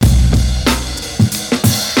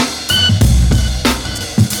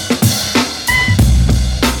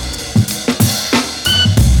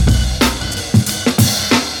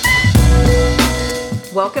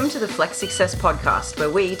Welcome to the Flex Success Podcast, where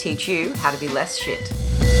we teach you how to be less shit.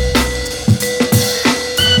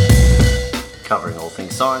 Covering all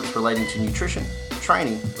things science relating to nutrition,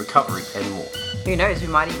 training, recovery, and more. Who knows, we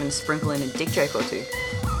might even sprinkle in a dick joke or two.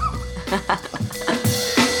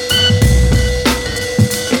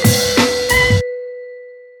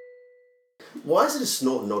 Why is it a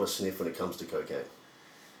snort and not a sniff when it comes to cocaine?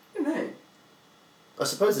 I don't know. I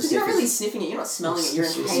suppose the Because sniff you're not really is... sniffing it, you're not smelling it, you're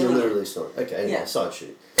You're inhaling it. literally snorting. Okay, anyway, Yeah. side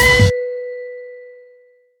shoot.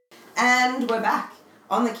 And we're back.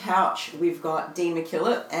 On the couch, we've got Dean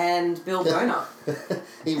McKillop and Bill Boner.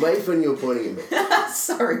 He waved when you were pointing at me.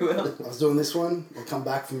 Sorry, Will. I was doing this one, it'll come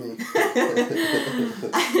back for me.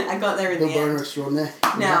 I got there in Bill the Boner end. extraordinaire.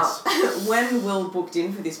 Now, Yes. when Will booked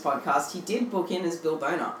in for this podcast, he did book in as Bill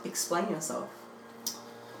Boner. Explain yourself.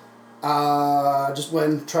 Just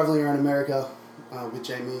when travelling around America with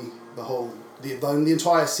Jamie, the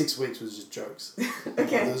entire 6 weeks was just jokes.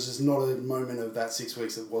 Okay. There was just not a moment of that 6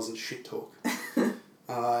 weeks that wasn't shit talk.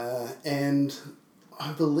 And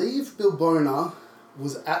I believe Bill Boner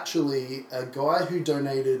was actually a guy who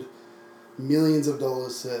donated millions of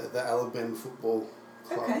dollars to the Alabama Football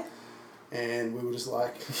Club. Okay. And we were just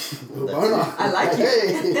like, Bill That's Boner. it. I like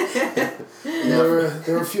it.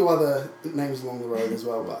 There are a few other names along the road as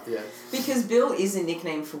well, but yeah. Because Bill is a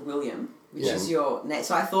nickname for William, which Yeah. is your name.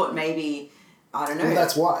 So I thought maybe, I don't know. Well,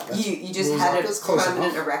 that's why. You just Will's had like, a "That's close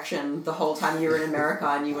permanent enough." erection the whole time you were in America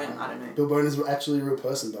and you went, I don't know. Bill Boner's actually a real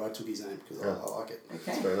person, but I took his name because I like it.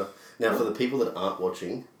 Okay. Fair enough. Now, for the people that aren't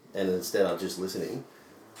watching and instead are just listening,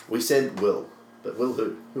 we said Will. But Will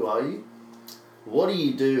who? Who are you? What do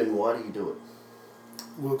you do and why do you do it?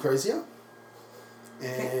 Will Crozier.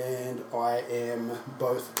 And I am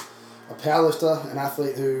both a powerlifter, an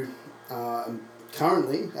athlete who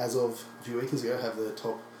currently, as of a few weeks ago, have the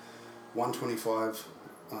top 125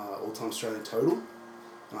 all-time Australian total.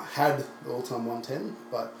 And I had the all-time 110,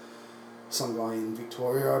 but some guy in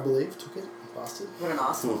Victoria, I believe, took it. Bastard. What an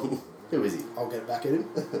asshole. Who is he? I'll get back at him.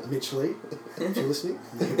 Mitch Lee, if you're listening.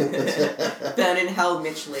 Burn in hell,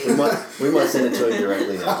 Mitch Lee. We might send it to him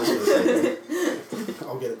directly now, just for the sake of it.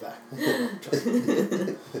 I'll get it back. Trust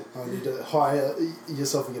me. I need to hire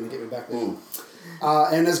yourself again to get me back there.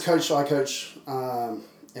 And as coach, I coach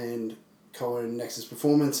and co-own Nexus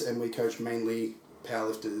Performance, and we coach mainly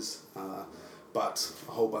powerlifters, but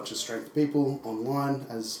a whole bunch of strength people online,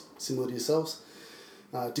 as similar to yourselves,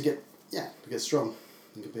 to get strong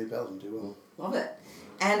and compete better and do well. Love it.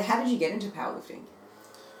 And how did you get into powerlifting?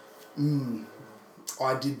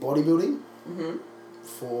 I did bodybuilding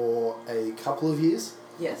for a couple of years.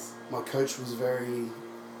 Yes. My coach was very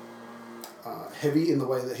heavy in the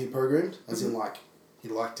way that he programmed, as in like he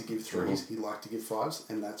liked to give threes, he liked to give fives,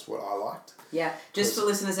 and that's what I liked. Yeah, just for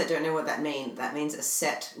listeners that don't know what that means a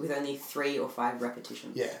set with only 3 or 5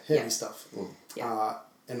 repetitions. Yeah, heavy stuff. Yeah.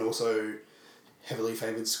 And also heavily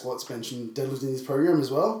favoured squats, bench and deadlift in this program as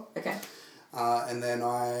well. Okay. And then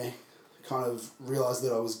I kind of realised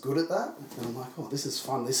that I was good at that, and I'm like, oh, this is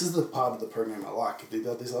fun. This is the part of the program I like.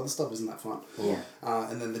 This other stuff isn't that fun. Yeah.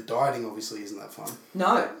 And then the dieting obviously isn't that fun.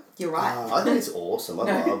 No, you're right. I think it's awesome.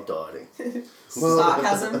 I love dieting.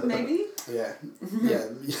 Sarcasm, maybe? Yeah, yeah.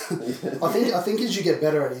 I think as you get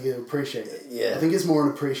better at it, you appreciate it. Yeah. I think it's more an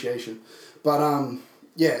appreciation, but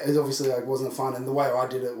yeah, it obviously wasn't fun, and the way I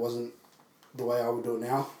did it wasn't the way I would do it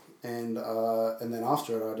now, and then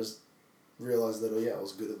after it, I just realized that I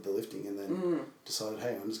was good at the lifting, and then decided,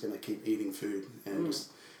 hey, I'm just gonna keep eating food, and and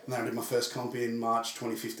then I did my first comp in March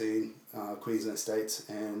 2015, Queensland States,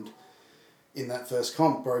 and in that first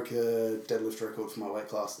comp broke a deadlift record for my weight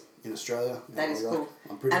class in Australia. That is cool.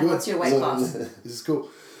 I'm pretty And good. what's your weight class? This is cool.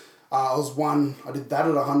 I did that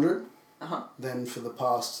at 100. Uh-huh. Then for the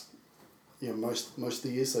past, most of the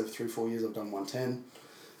years, so 3-4 years, I've done 110.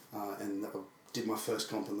 And I did my first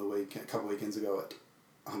comp in the week, a couple of weekends ago at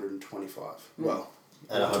 125. Well,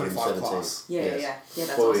 At 117. class. Yeah,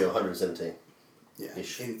 that's Well, awesome. you're 117. Yeah,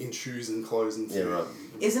 Ish. in shoes and clothes and Yeah, food. right.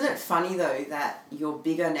 Isn't it funny, though, that you're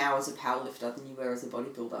bigger now as a powerlifter than you were as a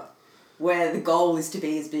bodybuilder? Where the goal is to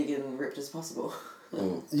be as big and ripped as possible.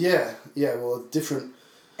 Yeah, well, different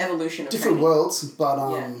Evolution of different training. worlds, but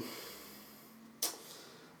Yeah.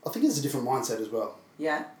 I think it's a different mindset as well.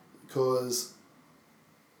 Yeah. Because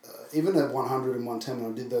even at 100 and 110,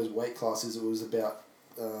 when I did those weight classes, it was about,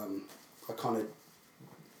 I kind of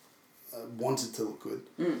wanted to look good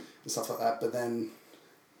and stuff like that. But then,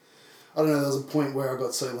 I don't know, there was a point where I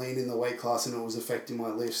got so lean in the weight class and it was affecting my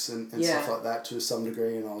lifts and stuff like that to some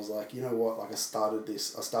degree. And I was like, you know what, like I started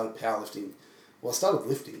powerlifting Well, I started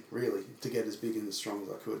lifting, really, to get as big and as strong as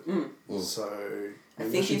I could. So... I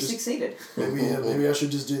think you've succeeded. Maybe I should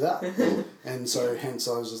just do that. And so, hence,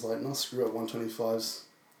 I was just like, no, screw it, 125's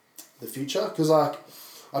the future. Because I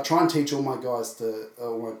try and teach all my guys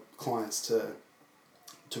all my clients to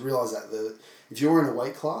realise that if you're in a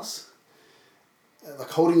weight class, like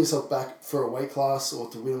holding yourself back for a weight class or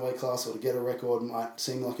to win a weight class or to get a record might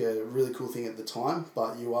seem like a really cool thing at the time,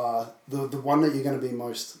 but you are the one that you're going to be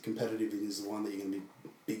most competitive in is the one that you're going to be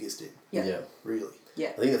biggest in. Yeah. Really. Yeah.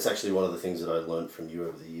 I think that's actually one of the things that I learned from you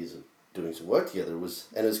over the years of doing some work together and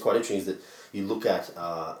it was quite interesting is that you look at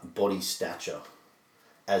body stature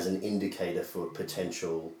as an indicator for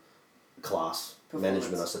potential class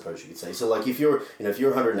management, I suppose you could say. So like if you're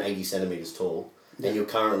 180 centimeters tall and you're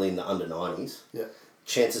currently in the under 90s,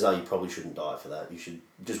 chances are you probably shouldn't diet for that. You should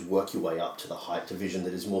just work your way up to the height division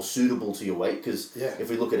that is more suitable to your weight because if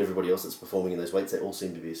we look at everybody else that's performing in those weights, they all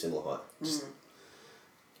seem to be a similar height.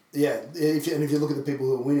 If you look at the people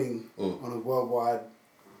who are winning on a worldwide,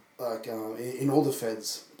 like in all the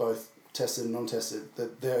feds, both tested and non-tested,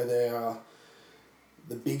 that they are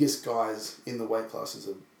the biggest guys in the weight classes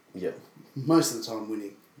are most of the time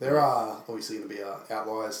winning. There are obviously going to be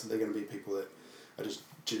outliers. They're going to be people that are just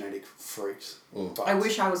genetic freaks. But I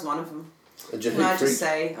wish I was one of them. Can I just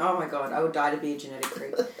say, oh my God, I would die to be a genetic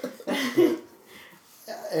freak.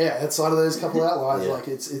 Outside of those couple outliers, like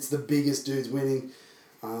it's the biggest dudes winning.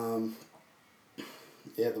 The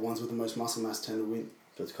ones with the most muscle mass tend to win.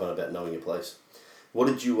 So it's kind of about knowing your place. What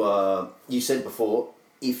did you said before,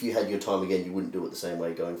 if you had your time again, you wouldn't do it the same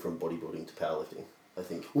way going from bodybuilding to powerlifting, I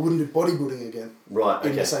think. We wouldn't do bodybuilding again. Right,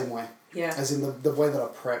 okay. In the same way. Yeah. As in the way that I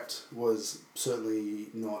prepped was certainly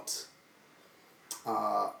not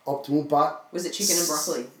optimal, but... Was it chicken and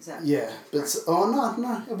broccoli? Is that... Yeah, but... Right.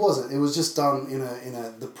 No, it wasn't. It was just done in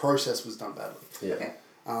a... The process was done badly. Yeah. Okay.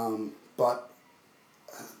 But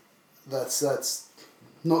that's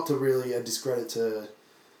not to really a discredit to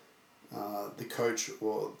the coach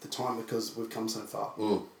or the time because we've come so far.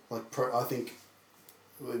 I think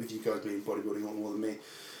with you guys being bodybuilding a lot more than me,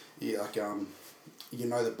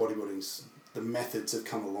 that bodybuilding's the methods have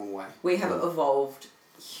come a long way. We have evolved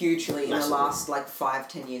hugely in the last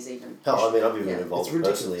 5-10 years even. Hell, I mean, I've even involved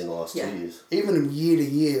personally in the last 2 years. Even year to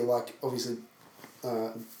year, obviously,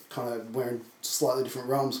 kind of wearing slightly different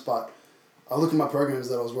realms, but I look at my programs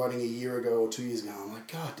that I was writing a year ago or 2 years ago, I'm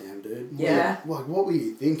like, God damn, dude. What were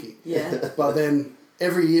you thinking? Yeah. But then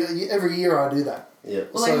every year I do that. Yeah.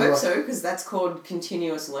 Well, I hope so, because that's called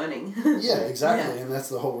continuous learning. Yeah, exactly. Yeah. And that's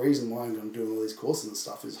the whole reason why I'm doing all these courses and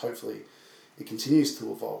stuff is hopefully it continues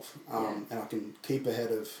to evolve. And I can keep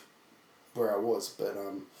ahead of where I was. But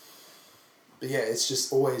yeah, it's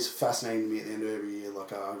just always fascinating to me at the end of every year.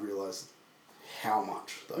 I realise how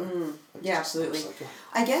much, though. Yeah, absolutely.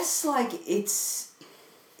 I guess,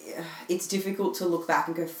 it's difficult to look back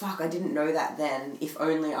and go, fuck, I didn't know that then, if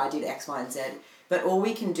only I did X, Y, and Z. But all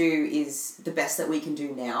we can do is the best that we can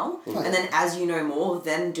do now. And then as you know more,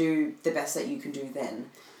 then do the best that you can do then.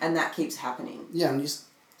 And that keeps happening. Yeah,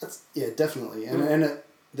 definitely. And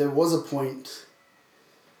there was a point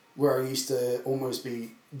where I used to almost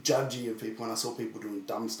be judgy of people when I saw people doing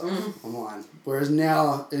dumb stuff online. Whereas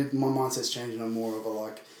now, my mindset's changing on more of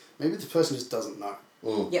maybe the person just doesn't know.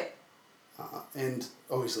 Yep. And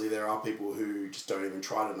obviously there are people who just don't even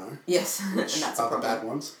try to know. Yes, which and that's are the bad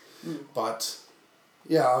ones. But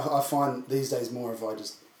yeah, I find these days more if I'm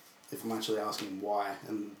actually asking why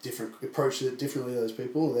and approach it differently to those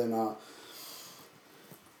people, then I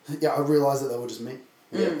realised that they were just me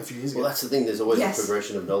a few years ago. Well, that's the thing. There's always a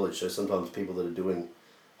progression of knowledge. So sometimes people that are doing,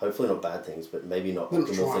 hopefully not bad things, but maybe not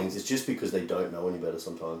optimal things, it's just because they don't know any better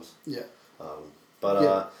sometimes. Yeah.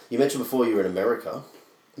 You mentioned before you were in America,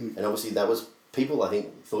 and obviously that was people I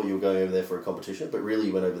think thought you were going over there for a competition, but really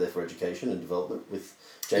you went over there for education and development with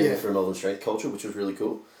Jamie from Melbourne Strength Culture, which was really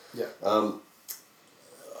cool. Yeah.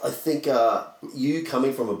 I think you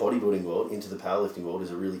coming from a bodybuilding world into the powerlifting world is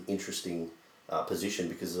a really interesting position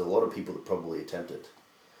because there's a lot of people that probably attempt it,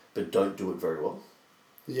 but don't do it very well.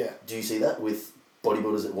 Yeah. Do you see that with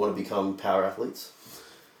bodybuilders that want to become power athletes?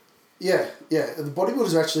 Yeah. The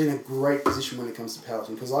bodybuilders are actually in a great position when it comes to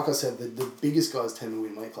powerlifting because, like I said, the biggest guys tend to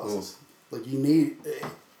win weight classes. You need...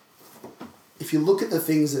 If you look at the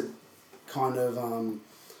things that kind of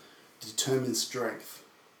determine strength,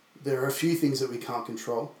 there are a few things that we can't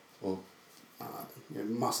control.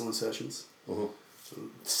 Muscle insertions,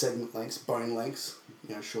 segment lengths, bone lengths,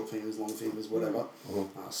 short femurs, long femurs, whatever,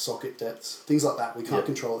 socket depths, things like that. We can't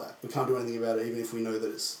control that. We can't do anything about it, even if we know that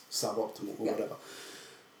it's suboptimal or whatever.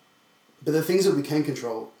 But the things that we can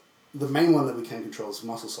control the main one that we can control is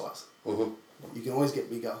muscle size. Mm-hmm. You can always get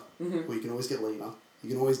bigger, or you can always get leaner. You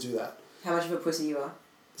can always do that. How much of a pussy you are?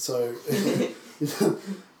 So,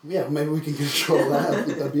 yeah, maybe we can control that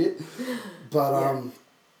a bit. But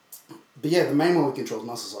yeah, the main one we control is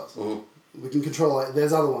muscle size. We can control, like,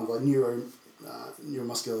 there's other ones like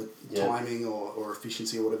neuromuscular timing or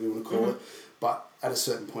efficiency or whatever you want to call it. But at a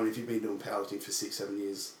certain point, if you've been doing powerlifting for 6-7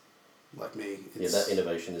 years, like me, that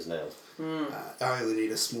innovation is nailed. I only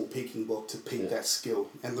need a small peaking block to peak that skill,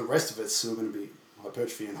 and the rest of it's still going to be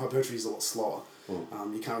hypertrophy, and hypertrophy is a lot slower.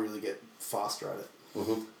 You can't really get faster at it.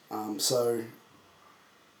 So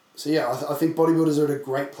yeah, I think bodybuilders are at a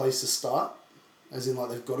great place to start, as in, like,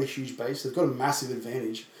 they've got a huge base, they've got a massive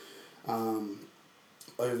advantage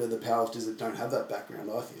over the powerlifters that don't have that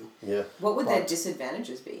background, I feel. Yeah. What would their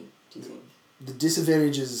disadvantages be, do you think? The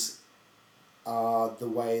disadvantages are the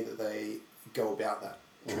way that they go about that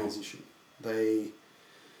transition. They've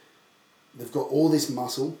got all this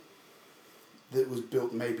muscle that was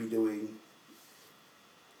built maybe doing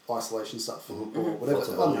isolation stuff or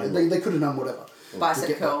whatever. They could have done whatever.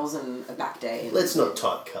 Bicep curls and a back day. Let's not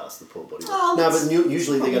typecast the poor bodybuilder. No, but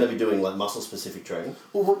usually they're going to be doing, like, muscle specific training.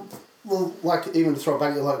 Well, like, even to throw it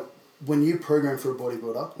back, like, when you program for a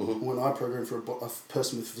bodybuilder, when I program for a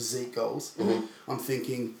person with physique goals, I'm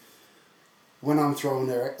thinking, when I'm throwing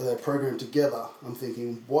their program together, I'm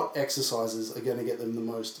thinking, what exercises are going to get them the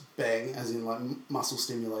most bang, as in, like, muscle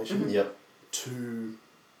stimulation, to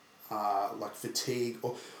like fatigue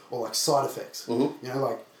or like side effects. You know,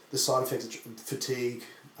 like the side effects of fatigue,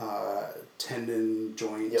 tendon,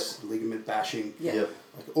 joint, ligament bashing, like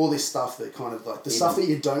all this stuff that kind of, like, the stuff that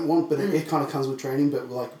you don't want, but it kind of comes with training. But,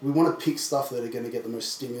 like, we want to pick stuff that are going to get the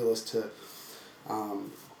most stimulus to.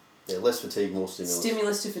 Less fatigue, more stimulus.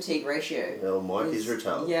 Stimulus to fatigue ratio. Oh, Mike is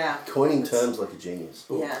retarded. Yeah. Coining terms like a genius.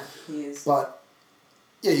 Yeah, he is. But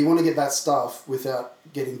yeah, you want to get that stuff without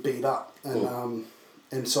getting beat up,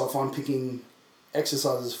 and so if I'm picking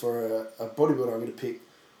exercises for a bodybuilder, I'm going to pick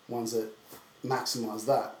ones that maximise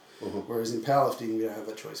that. Whereas in powerlifting, we don't have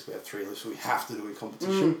that choice. We have 3 lifts we have to do in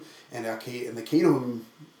competition, and the key to them,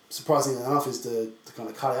 surprisingly enough, is to kind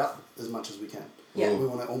of cut out as much as we can. Yeah. We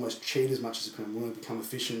want to almost cheat as much as we can. We want to become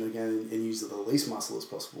efficient again and use the least muscle as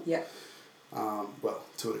possible. Yeah. Well,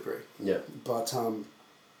 to a degree. Yeah. But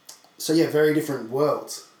so yeah, very different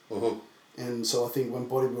worlds. And so I think when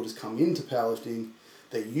bodybuilders come into powerlifting,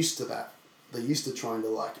 they're used to that. They're used to trying to,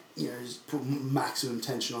 like, you know, just put maximum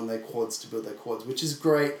tension on their quads to build their quads, which is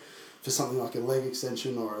great for something like a leg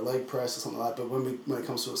extension or a leg press or something like that. But when it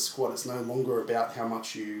comes to a squat, it's no longer about how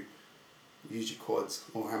much you use your quads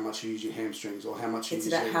or how much you use your hamstrings or how much you use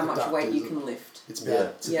your It's about how much weight you can lift. It's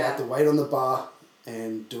about the weight on the bar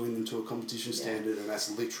and doing them to a competition standard, and that's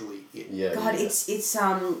literally it. It's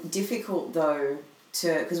difficult though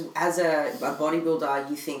because as a bodybuilder,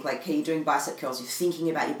 you think, like, hey, you're doing bicep curls, you're thinking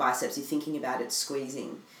about your biceps, you're thinking about it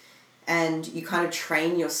squeezing, and you kind of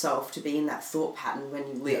train yourself to be in that thought pattern when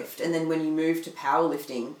you lift. And then when you move to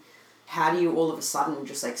powerlifting, how do you all of a sudden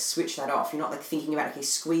just, like, switch that off? You're not, like, thinking about, okay,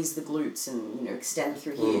 squeeze the glutes and, you know, extend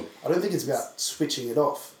through here. I don't think it's about switching it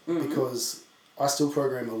off because I still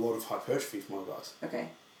program a lot of hypertrophy for my guys. Okay.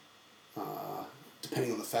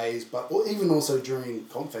 Depending on the phase, but even also during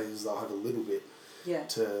comp phases, they'll have a little bit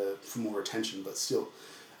for more retention, but still.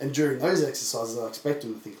 And during those exercises, I expect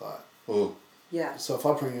them to think like that. Yeah. So if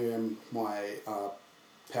I program my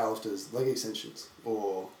powerlifters leg extensions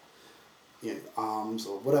or, you know, arms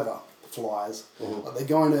or whatever, flies,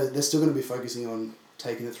 they're still going to be focusing on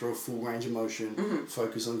taking it through a full range of motion,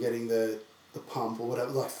 focus on getting the pump or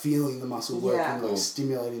whatever, like feeling the muscle working, like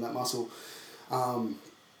stimulating that muscle.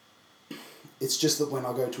 It's just that when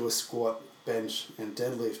I go to a squat, bench and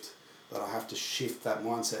deadlift, that I have to shift that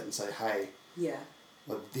mindset and say, hey,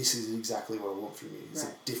 like, this is exactly what I want from you. It's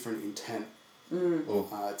a different intent.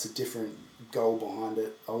 It's a different goal behind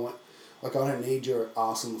it. I don't need your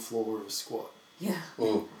ass on the floor of a squat. Yeah.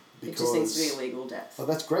 Because it just needs to be a legal depth. Well,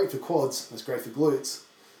 that's great for quads. That's great for glutes.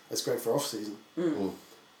 That's great for off season.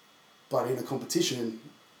 But in a competition,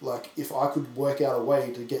 like, if I could work out a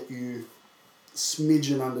way to get you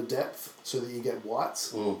smidgen under depth so that you get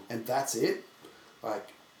whites, and that's it, like,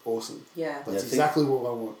 awesome. Yeah. That's exactly what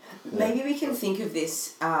I want. Maybe we can think of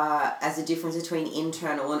this as a difference between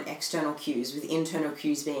internal and external cues, with internal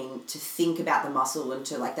cues being to think about the muscle and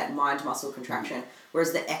to, like, that mind-muscle contraction,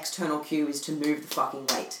 whereas the external cue is to move the fucking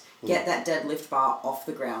weight. Get that deadlift bar off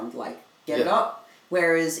the ground, like, get it up.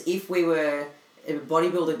 Whereas if we were a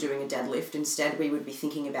bodybuilder doing a deadlift, instead we would be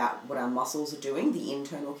thinking about what our muscles are doing, the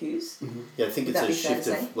internal cues. Yeah, I think it's a shift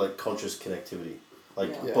of, like, conscious connectivity.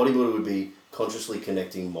 Like, bodybuilder would be consciously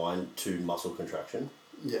connecting mind to muscle contraction,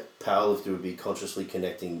 Yeah. Powerlifter would be consciously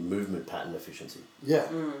connecting movement pattern efficiency. Yeah.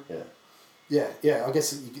 Yeah. I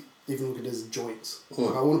guess you could even look at it as joints.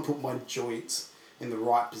 Like I want to put my joints in the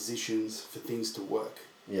right positions for things to work.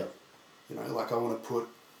 Yeah. You know, like I want to put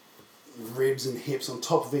ribs and hips on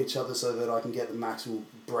top of each other so that I can get the maximal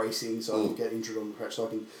bracing, so I can get injured on the crutch, I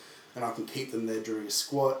can keep them there during a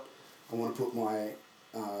squat. I want to put my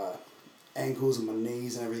ankles and my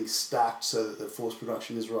knees and everything stacked so that the force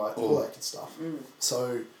production is right, all that good stuff.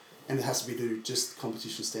 So, and it has to be just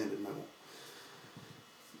competition standard, no more.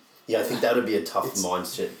 Yeah, I think that would be a tough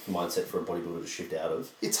mindset for a bodybuilder to shift out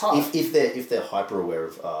of. It's hard. If they're hyper aware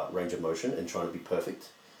of range of motion and trying to be perfect,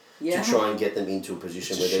 to try and get them into a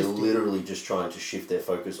position where they're literally just trying to shift their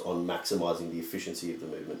focus on maximising the efficiency of the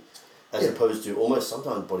movement, as opposed to almost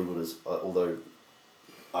sometimes bodybuilders, although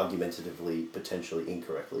argumentatively, potentially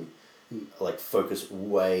incorrectly, like focus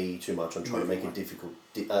way too much on trying to make it difficult,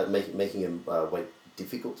 making a weight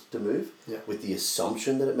difficult to move, with the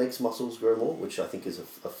assumption that it makes muscles grow more, which I think is a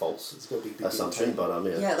false assumption. But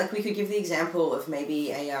like we could give the example of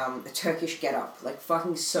maybe a Turkish get-up, like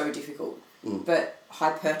fucking so difficult, but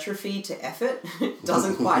hypertrophy to effort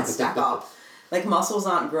doesn't quite stack up. Like muscles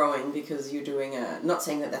aren't growing because you're doing not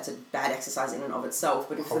saying that that's a bad exercise in and of itself,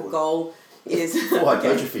 but if the goal is for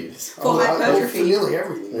hypertrophy, for hypertrophy, for nearly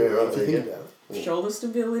everything. Yeah, right. If you think about it. Shoulder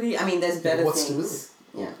stability. I mean, there's better what's things.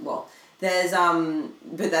 stability? Yeah, well, there's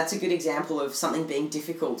but that's a good example of something being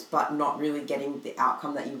difficult, but not really getting the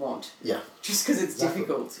outcome that you want. Yeah. Just because it's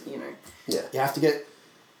difficult, you know. Yeah. You have to get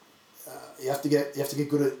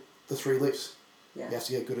good at the 3 lifts. Yeah. You have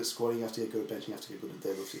to get good at squatting. You have to get good at benching. You have to get good at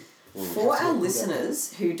deadlifting. For our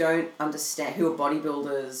listeners who don't understand, who are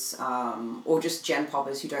bodybuilders or just gen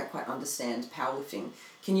poppers who don't quite understand powerlifting,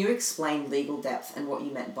 can you explain legal depth and what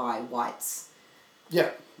you meant by whites?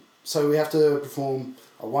 Yeah. So we have to perform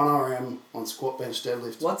a 1 RM on squat, bench,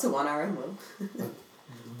 deadlift. What's a 1 RM, Will?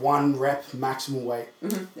 1 rep maximal weight,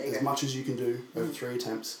 as much as you can do over 3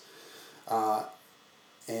 attempts.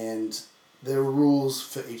 And there are rules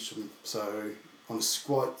for each of them. So on a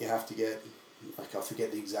squat, you have to get, like I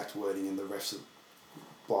forget the exact wording and the refs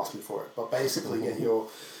blast me for it, but basically get your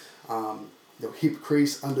hip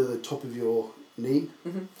crease under the top of your knee.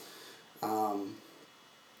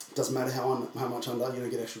 Doesn't matter how much under, you don't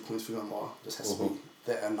get extra points for going lower. Just has to be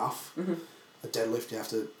there enough. A deadlift, you have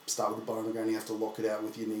to start with the bar on the ground, you have to lock it out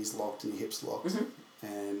with your knees locked and your hips locked.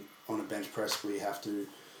 And on a bench press, we have to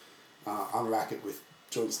unrack it with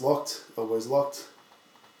joints locked, elbows locked,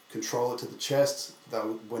 control it to the chest.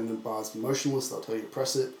 When the bar's motionless, they'll tell you to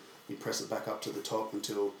press it. You press it back up to the top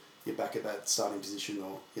until you're back at that starting position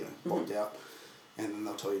or, locked out. And then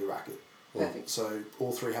they'll tell you to rack it. Perfect. So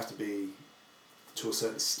all 3 have to be to a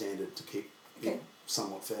certain standard to keep it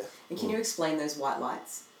somewhat fair. And can you explain those white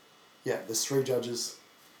lights? Yeah, there's 3 judges.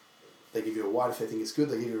 They give you a white if they think it's good.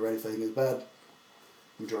 They give you a red if they think it's bad.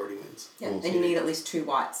 Majority wins. Yeah, and you need at least 2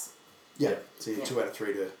 whites. Yeah, so you need 2 out of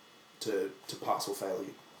 3 to pass or fail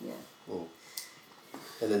you. Yeah.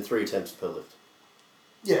 And then 3 attempts per lift.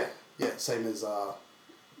 Yeah, same as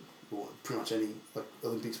pretty much any like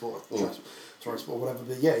Olympic sport, like throwing sport, whatever.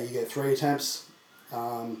 But yeah, you get 3 attempts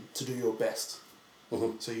to do your best.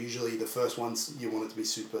 So usually the first ones you want it to be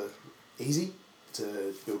super easy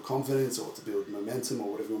to build confidence or to build momentum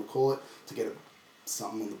or whatever you want to call it, to get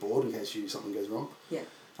something on the board in case something goes wrong. Yeah.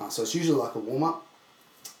 So it's usually like a warm up,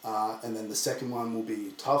 and then the second one will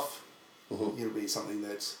be tough. It'll be something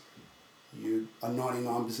that you are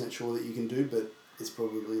 99% sure that you can do, but it's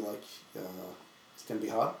probably like it's going to be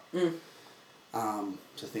hard.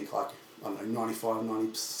 To think like, I don't know, 95,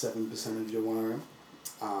 97% of your 1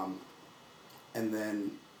 RM. And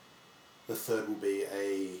then the third will be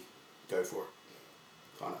a go for it,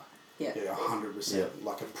 kind of. Yeah. 100%,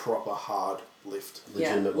 like a proper hard lift.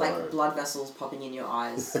 Legitimate like blood vessels popping in your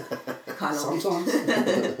eyes. Kind of. Sometimes.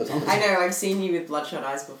 I know, I've seen you with bloodshot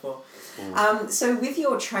eyes before. So with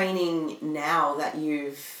your training now that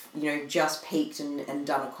you've, just peaked and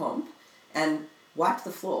done a comp and wiped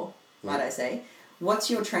the floor, might I say, what's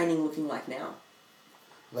your training looking like now?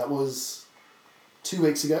 That was 2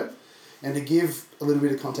 weeks ago. And to give a little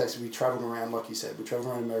bit of context, we travelled around, like you said, we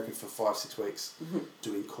travelled around America for 5-6 weeks,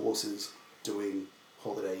 doing courses, doing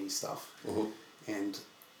holiday stuff, and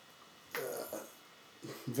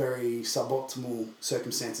very suboptimal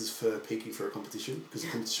circumstances for peaking for a competition, because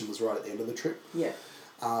the competition was right at the end of the trip. Yeah.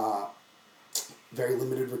 Very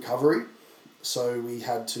limited recovery, so we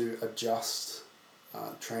had to adjust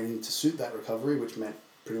training to suit that recovery, which meant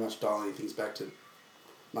pretty much dialing things back to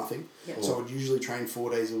nothing. Yeah. So I would usually train 4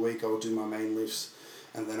 days a week. I would do my main lifts,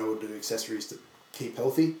 and then I would do accessories to keep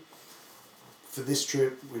healthy. For this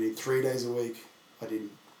trip, we did 3 days a week. I did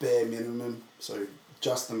bare minimum, so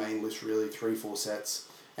just the main lifts really, 3-4 sets,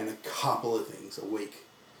 and a couple of things a week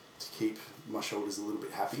to keep my shoulders a little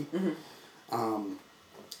bit happy.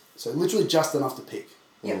 So literally just enough to pick.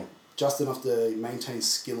 Yeah. Just enough to maintain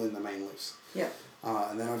skill in the main lifts. Yeah.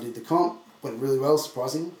 And then I did the comp, went really well,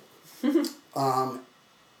 surprisingly.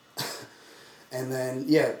 And then,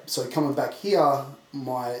 so coming back here,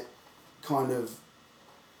 my kind of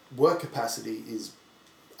work capacity is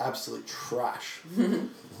absolute trash.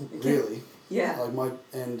 Really. Yeah. Like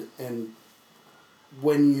and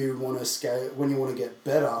when you want to scale, when you want to get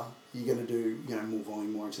better, you're going to do, more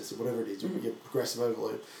volume, more intensive, whatever it is, your progressive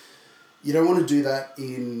overload. You don't want to do that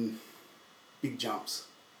in big jumps.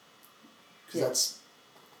 Because that's...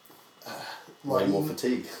 way more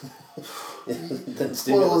fatigue than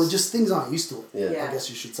stimulus. Well, just things aren't used to it. Yeah. I guess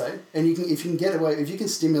you should say. And if you can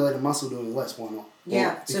stimulate a muscle doing less, why not?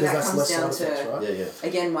 Yeah, because so that that's comes less down side effects, to, right? Yeah.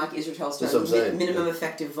 again, Mike Israel's That's what I'm saying. minimum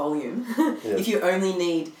effective volume. Yeah. If you only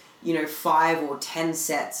need, 5 or 10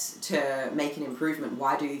 sets to make an improvement,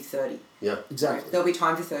 why do 30? Yeah. Exactly. There'll be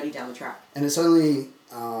time for 30 down the track. And it's only,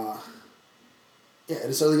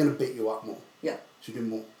 it's only going to beat you up more. Yeah. You do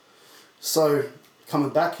more. So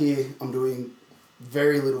coming back here, I'm doing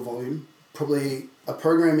very little volume. Probably a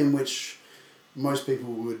program in which most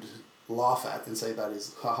people would laugh at and say that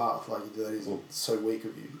is that is so weak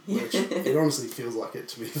of you. Which it honestly feels like it,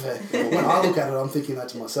 to be fair. When I look at it, I'm thinking that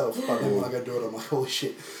to myself, but then when I go do it, I'm like, holy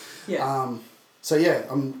shit. Yeah.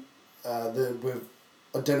 We've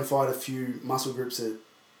identified a few muscle groups that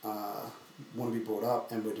want to be brought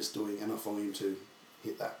up, and we're just doing enough volume to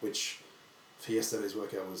hit that, which for yesterday's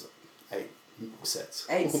workout was 8 sets.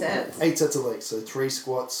 8 sets. 8 sets of legs, so 3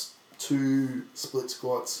 squats, 2 split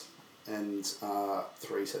squats, and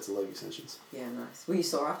 3 sets of leg extensions. Yeah, nice. Were you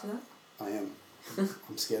sore after that? I am.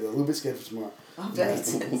 I'm scared, a little bit scared for tomorrow. After 8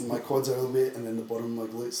 sets. My quads are a little bit, and then the bottom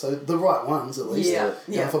of my glutes. So the right ones, at least. Yeah.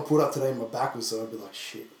 And if I put up today, my back was sore, I'd be like,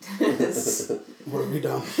 shit. What have we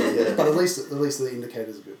done? Yeah. But at least the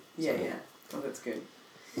indicators are good. Yeah, So. yeah. Oh, that's good.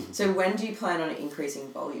 So when do you plan on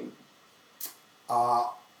increasing volume?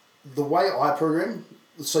 The way I program,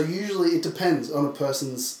 so usually it depends on a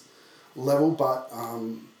person's level, but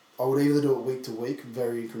I would either do it week to week,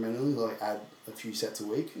 very incrementally, like add a few sets a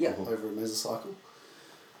week over a mesocycle.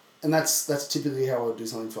 And that's typically how I would do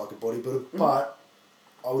something for like a bodybuilder, but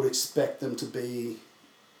I would expect them to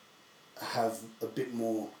have a bit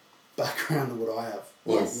more background than what I have.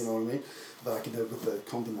 Yes. You know what I mean? That I can do with the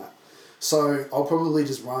comp and that. So I'll probably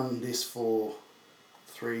just run this for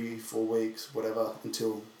 3-4 weeks, whatever,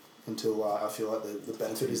 until I feel like the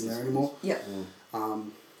benefit isn't there anymore. Yeah.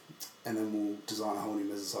 And then we'll design a whole new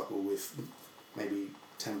mesocycle with maybe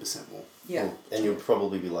 10% more. Yeah. And you'll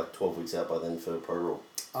probably be like 12 weeks out by then for pro roll.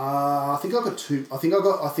 I think I got 2. I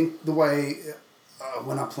think the way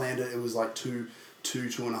when I planned it, it was like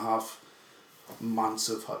 2.5 months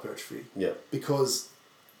of hypertrophy. Yeah. Because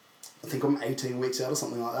I think I'm 18 weeks out or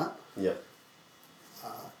something like that. Yeah.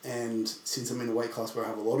 And since I'm in a weight class where I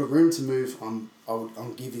have a lot of room to move, I'm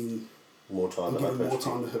giving more time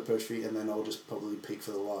to hypertrophy, and then I'll just probably peak for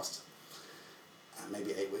the last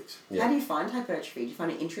maybe 8 weeks. Yeah. How do you find hypertrophy? Do you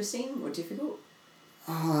find it interesting or difficult?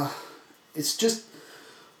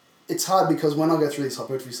 It's hard because when I go through these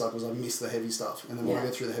hypertrophy cycles, I miss the heavy stuff, and then when I go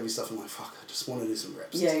through the heavy stuff, I'm like, fuck, I just want to do some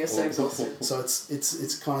reps. Yeah, you're so exhausted. So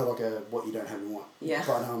it's kind of like a what you don't have, you want. Yeah.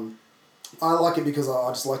 But I like it because I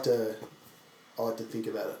just like to think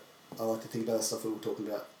about it. I like to think about the stuff that we're talking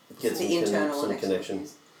about. Get the internal some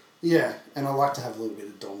connections. Yeah, and I like to have a little bit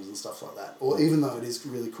of DOMs and stuff like that. Or even though it is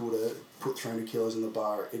really cool to put 300 kilos in the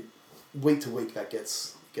bar, week to week that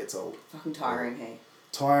gets old. Fucking tiring, hey?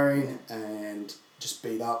 Tiring and just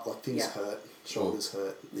beat up, like things Yeah. hurt, shoulders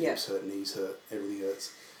hurt, hips hurt, knees hurt, everything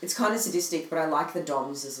hurts. It's kind of sadistic, but I like the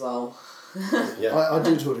DOMs as well. Yeah. I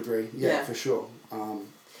do to a degree, Yeah. for sure.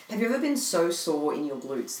 Have you ever been so sore in your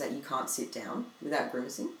glutes that you can't sit down without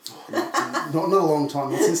grimacing? Not in a long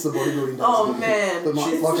time, not since the bodybuilding days. Oh, man. But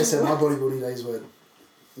like I said, my bodybuilding days were,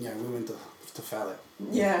 we went to phallic.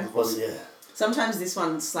 Yeah. Yeah. Sometimes this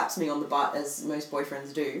one slaps me on the butt, as most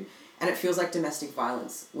boyfriends do, and it feels like domestic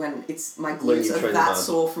violence when it's my glutes are that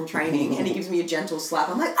sore from training and he gives me a gentle slap.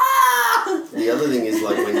 I'm like, ah! The other thing is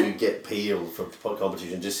like when you get peeled for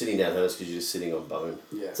competition, just sitting down hurts because you're just sitting on bone.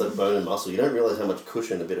 Yeah. It's like bone and muscle. You don't realise how much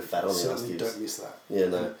cushion a bit of fat on the ass Certainly gives. don't miss that. Yeah,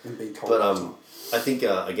 no. And being cold But all the time. I think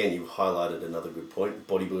again you've highlighted another good point: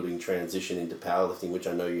 bodybuilding transition into powerlifting, which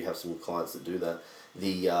I know you have some clients that do that.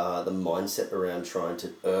 The mindset around trying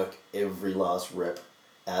to irk every last rep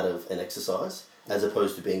out of an exercise, as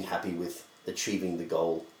opposed to being happy with achieving the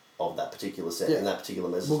goal of that particular set in that particular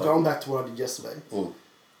mesocycle. Well, going back to what I did yesterday,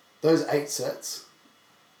 those 8 sets,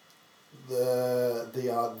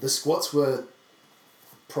 The squats were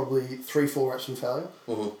probably 3-4 reps from failure.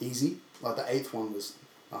 Easy. Like the 8th one was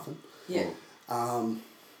nothing. Yeah.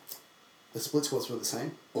 The split squats were the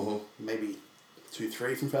same. Maybe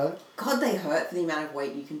 2-3 from failure. God, they hurt for the amount of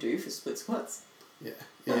weight you can do for split squats. Yeah.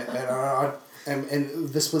 And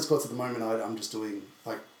the split squats at the moment, I'm just doing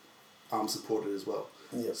like arm supported as well.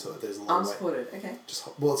 Yeah. So there's a lot arm of weight. supported, okay. It's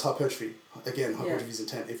hypertrophy. Again, hypertrophy is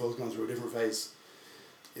intent. If I was going through a different phase,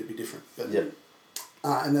 it'd be different. But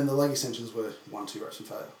and then the leg extensions were 1-2 reps from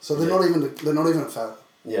failure. So they're not even at failure.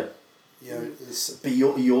 Yeah. You know, but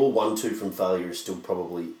your 1-2 from failure is still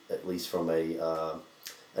probably, at least from an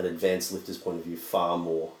advanced lifter's point of view, far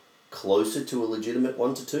more closer to a legitimate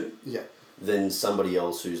 1-2. Yeah. Than somebody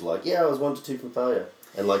else who's like, I was 1-2 from failure.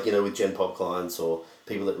 And like, you know, with Gen Pop clients or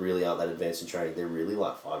people that really aren't that advanced in training, they're really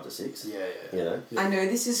like 5-6. Yeah. You know? I know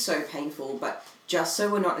this is so painful, but just so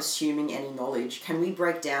we're not assuming any knowledge, can we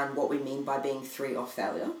break down what we mean by being 3 off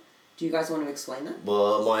failure? Do you guys want to explain that?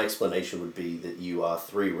 Well, my explanation would be that you are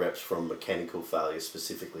 3 reps from mechanical failure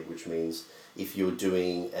specifically, which means if you're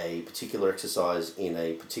doing a particular exercise in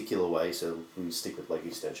a particular way, so we stick with leg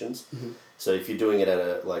extensions. So if you're doing it at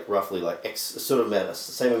a roughly same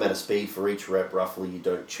amount of speed for each rep, roughly, you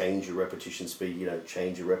don't change your repetition speed, you don't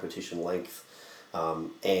change your repetition length,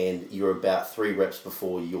 and you're about 3 reps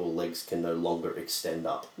before your legs can no longer extend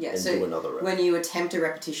up and do another rep. When you attempt a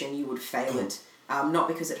repetition, you would fail it. Not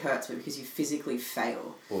because it hurts, but because you physically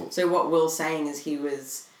fail. So what Will's saying is he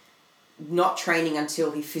was not training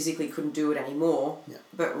until he physically couldn't do it anymore,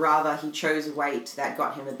 but rather he chose a weight that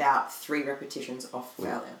got him about 3 repetitions off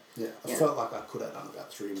failure. I felt like I could have done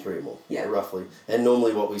about 3 more. 3 more, roughly. And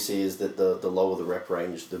normally what we see is that the lower the rep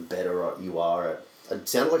range, the better you are at. It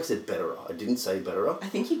sounded like I said betterer. I didn't say betterer. I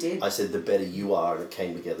think you did. I said the better you are, and it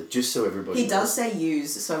came together, just so everybody He does say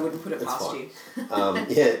use, so I wouldn't put it past you.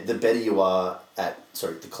 The better you are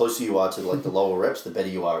the closer you are to like the lower reps, the better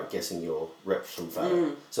you are at guessing your reps from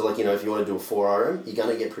failure. So like, you know, if you want to do a 4 RM, you're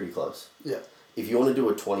going to get pretty close. Yeah. If you want to do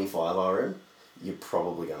a 25 RM, you're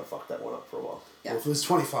probably going to fuck that one up for a while. Yeah. Well, if it was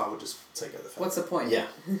 25, we'll just take out the failure. What's the point? Yeah.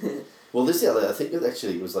 Well, I think it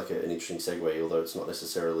actually was like an interesting segue, although it's not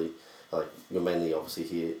necessarily... Like, you're mainly obviously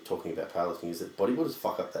here talking about powerlifting, is that bodybuilders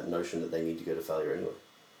fuck up that notion that they need to go to failure anyway.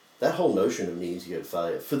 That whole notion of needing to go to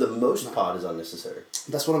failure, for the most part, is unnecessary.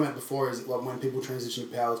 That's what I meant before, is like when people transition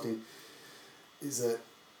to powerlifting, is that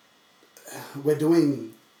we're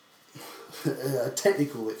doing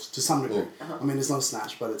technical lifts to some degree. I mean, it's not a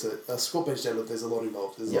snatch, but it's a squat bench deadlift. There's a lot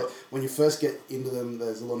involved. When you first get into them,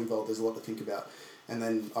 there's a lot involved. There's a lot to think about. And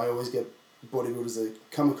then I always get bodybuilders that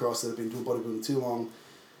come across that have been doing bodybuilding too long,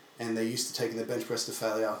 and they're used to taking their bench press to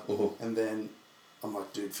failure, and then I'm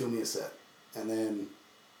like, dude, film me a set. And then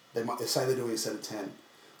they say they're doing a set of 10.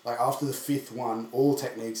 Like, after the 5th one, all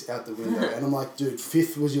techniques out the window. And I'm like, dude,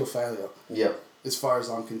 5th was your failure. Yep. As far as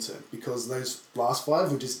I'm concerned. Because those last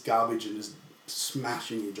 5 were just garbage and just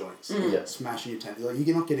smashing your joints. Smashing your tendons. Like,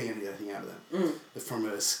 you're not getting anything out of them. From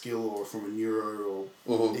a skill or from a neuro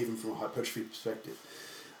or even from a hypertrophy perspective.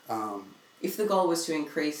 If the goal was to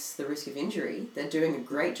increase the risk of injury, they're doing a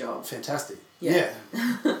great job. Fantastic. Yeah.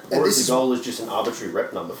 Or if the goal is just an arbitrary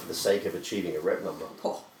rep number for the sake of achieving a rep number.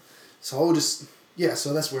 So I'll just... Yeah,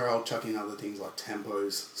 so that's where I'll chuck in other things like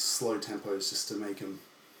tempos, slow tempos, just to make them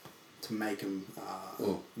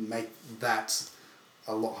make that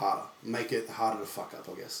a lot harder. Make it harder to fuck up,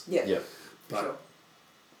 I guess. Yeah. But,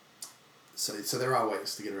 so there are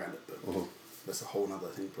ways to get around it, but... That's a whole other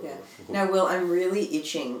thing, probably. Yeah. Now, Will, I'm really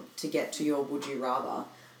itching to get to your would you rather,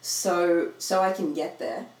 so I can get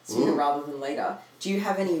there sooner rather than later. Do you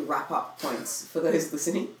have any wrap-up points for those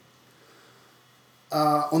listening?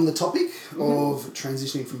 On the topic of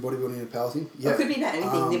transitioning from bodybuilding to powerlifting? Yeah. It could be about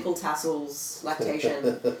anything, nipple tassels,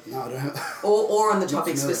 lactation. No, I don't. Or on the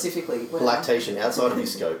topic specifically. Whatever. Lactation, outside of your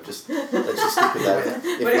scope. Let's just stick with that.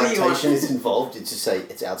 If lactation is involved, you just say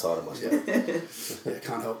it's outside of my scope. Yeah,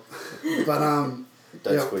 can't help. But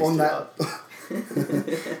don't squeeze on that.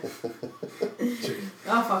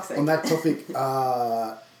 Oh, fuck's sake. On that topic,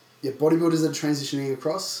 bodybuilders that are transitioning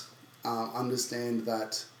across, understand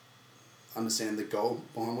the goal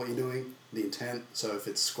behind what you're doing, the intent. So if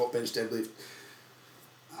it's squat, bench, deadlift,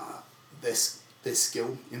 there's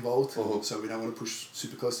skill involved. So we don't want to push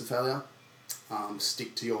super close to failure.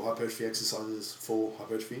 Stick to your hypertrophy exercises for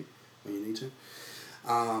hypertrophy when you need to.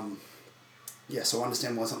 So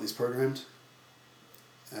understand why something's programmed.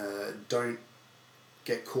 Don't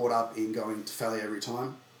get caught up in going to failure every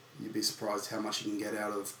time. You'd be surprised how much you can get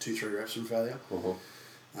out of 2-3 reps from failure.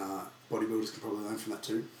 Bodybuilders can probably learn from that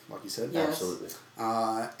too, like you said. Yes. Absolutely.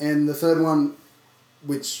 And the third one,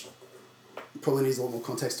 which probably needs a lot more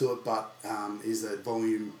context to it, but is that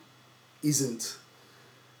volume isn't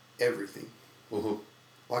everything. Mm-hmm.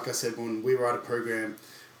 Like I said, when we write a program,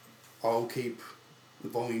 I'll keep the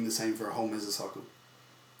volume the same for a whole mesocycle.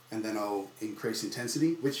 And then I'll increase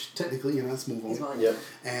intensity, which technically, that's more volume. Yep.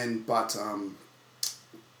 And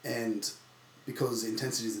because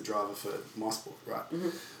intensity is the driver for my sport, right? Mm-hmm.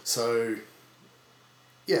 So,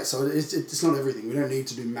 so it's not everything. We don't need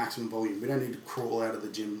to do maximum volume. We don't need to crawl out of the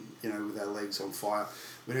gym, with our legs on fire.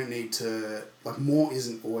 We don't need to, more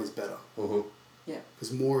isn't always better. Mm-hmm. Yeah.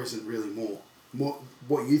 Because more isn't really more. More,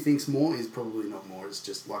 what you think's more is probably not more. It's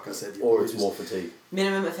just, like I said... Or it's more fatigue.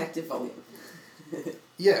 Minimum effective volume.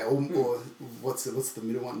 Yeah, or what's the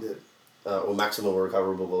middle one there? Or maximum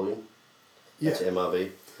recoverable volume. Yeah. That's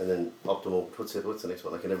MRV. And then optimal, what's the next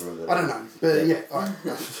one? I can never remember that. I don't know.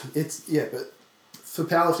 But but for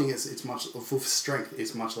powerlifting it's much, for strength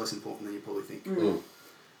it's much less important than you probably think.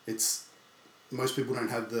 It's, most people don't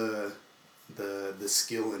have the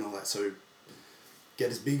skill and all that, so get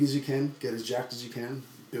as big as you can, get as jacked as you can,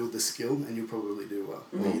 build the skill, and you'll probably do well.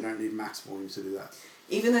 But you don't need max volume to do that.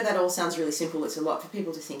 Even though that all sounds really simple, it's a lot for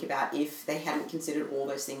people to think about if they hadn't considered all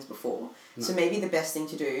those things before. No. So maybe the best thing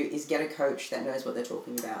to do is get a coach that knows what they're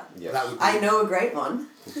talking about. Yes. That would be, I know a great one.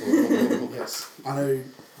 Yes. I know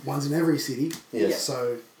one's in every city. Yes.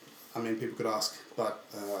 So, people could ask, but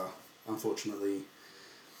unfortunately,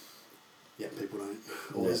 people don't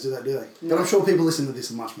always do that, do they? No. But I'm sure people listening to this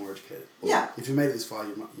are much more educated. Yeah. If you made it this far,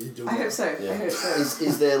 you're doing I hope so. Yeah. I hope so.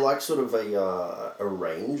 Is there sort of a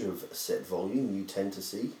range of set volume you tend to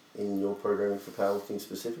see in your programming for powerlifting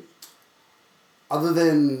specific? Other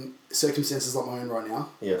than circumstances like my own right now,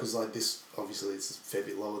 Yeah. because this, obviously, it's a fair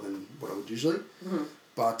bit lower than what I would usually. Mm-hmm.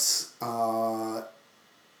 But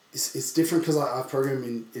it's different because I've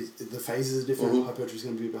programmed the phases are different. Mm-hmm. Hypertrophy is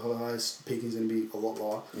going to be a bit higher, peaking is going to be a lot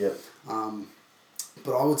lower. Yeah.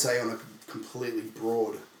 But I would say on a completely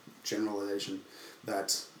broad generalization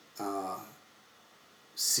that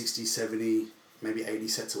 60, 70, maybe 80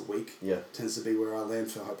 sets a week tends to be where I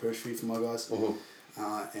land for hypertrophy for my guys.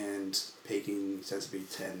 Mm-hmm. And peaking tends to be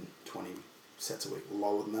 10, 20 sets a week,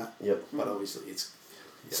 lower than that. Yep. But obviously it's...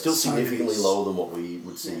 Still significantly lower than what we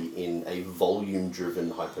would see in a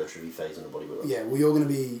volume-driven hypertrophy phase in a bodybuilder. Yeah, well, you're going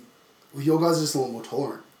to be... Well, your guys are just a lot more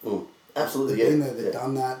tolerant. Absolutely, They've been there, they've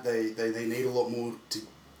done that, they need a lot more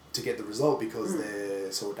to get the result because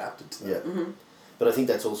they're so adapted to that. Yeah. Mm-hmm. But I think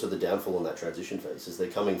that's also the downfall in that transition phase, is they're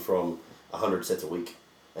coming from 100 sets a week,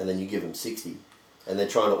 and then you give them 60, and they're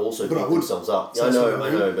trying to also pick themselves up. So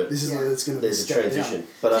I know, but this is it's going to there's a transition. Down.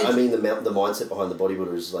 But I mean, the mindset behind the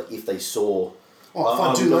bodybuilder is if they saw... if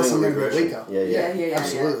I do less, I'm going to be weaker. Yeah.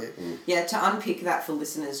 Absolutely. Yeah, to unpick that for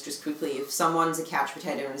listeners just quickly, if someone's a couch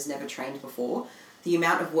potato and has never trained before, the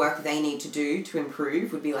amount of work they need to do to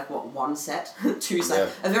improve would be one set, two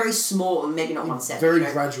sets, a very small, maybe not one set. Very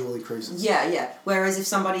gradual increases. Yeah. Whereas if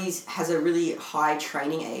somebody has a really high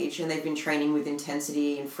training age and they've been training with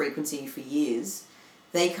intensity and frequency for years,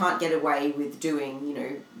 they can't get away with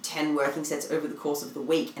doing, 10 working sets over the course of the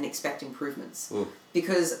week and expect improvements.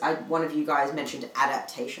 Because one of you guys mentioned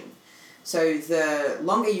adaptation. So the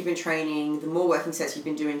longer you've been training, the more working sets you've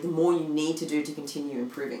been doing, the more you need to do to continue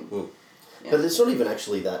improving. Yeah. But it's not even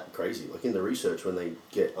actually that crazy. In the research, when they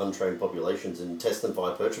get untrained populations and test them for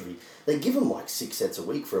hypertrophy, they give them 6 sets a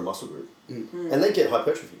week for a muscle group, and they get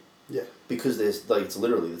hypertrophy. Yeah. Because there's it's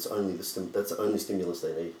literally that's the only stimulus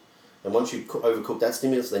they need. And once you overcook that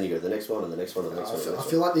stimulus, then you go to the next one and the next one and the next one. I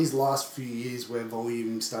feel like these last few years where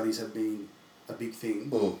volume studies have been a big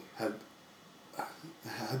thing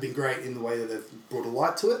have been great in the way that they've brought a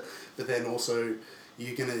light to it, but then also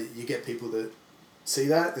you get people that see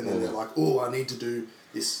that and then they're like, I need to do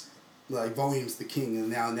this, volume's the king, and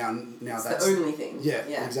now that's the only thing.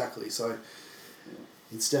 Yeah, exactly. So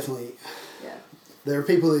it's definitely there are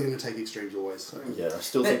people that are going to take extremes always. So. Yeah, I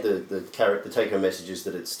still think the take-home message is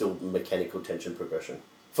that it's still mechanical tension progression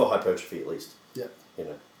for hypertrophy at least. Yeah.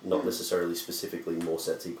 Not necessarily specifically more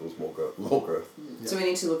sets equals more growth. Yeah. So we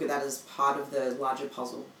need to look at that as part of the larger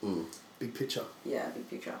puzzle. Big picture. Yeah, big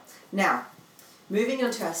picture. Now, moving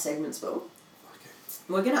on to our segments, Will.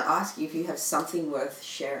 We're going to ask you if you have something worth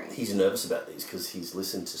sharing. He's nervous about these because he's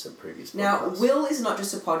listened to some previous podcasts. Now, Will is not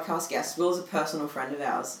just a podcast guest. Will's a personal friend of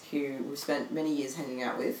ours who we've spent many years hanging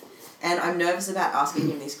out with. And I'm nervous about asking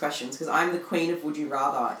him these questions because I'm the queen of would you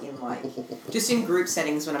rather in just in group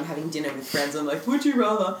settings when I'm having dinner with friends. I'm like, would you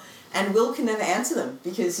rather? And Will can never answer them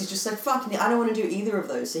because he's just like, fuck, I don't want to do either of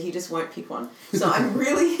those, so he just won't pick one. So I'm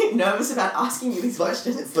really nervous about asking you these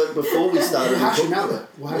questions. But before we started...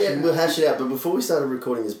 We'll hash it out. But before we started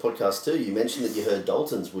recording this podcast too, you mentioned that you heard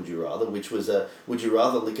Dalton's Would You Rather, which was would you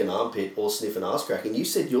rather lick an armpit or sniff an arse crack? And you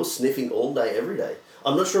said you're sniffing all day, every day.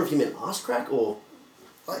 I'm not sure if you meant arse crack or...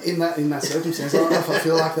 In that circumstance, I don't know if I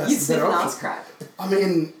feel like that's You'd the better sniff an option. arse crack. I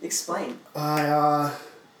mean... Explain. I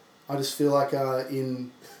just feel like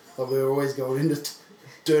we were always going into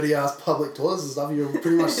dirty ass public toilets and stuff. You're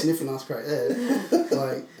pretty much sniffing ass crack there.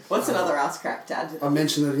 Like, what's another ass crack, Dad? I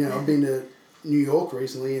mentioned that I've been to New York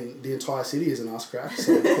recently, and the entire city is an ass crack.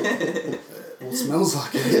 So it smells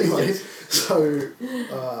like it anyway. So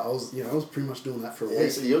I was pretty much doing that for a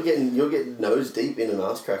week. So you're getting nose deep in an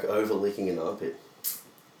ass crack over licking an armpit.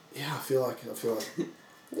 Yeah, I feel like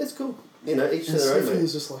That's cool. Each to their own. Sniffing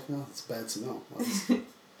is just like, no, it's a bad smell.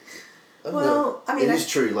 Well, I mean... It is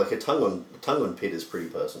true, like a tongue on pit is pretty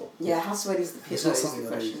personal. Yeah, how sweaty is the pit, It's though, not is something the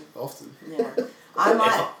that I question. do often. Yeah.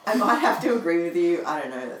 I might have to agree with you. I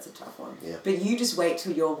don't know, that's a tough one. Yeah. But you just wait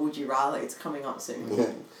till your Would You Rather, it's coming up soon.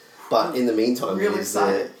 Mm-hmm. But in the meantime, Really there's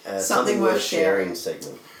the Something Worth Sharing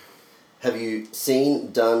segment. Have you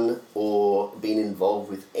seen, done, or been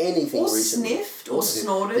involved with anything Or recently? sniffed or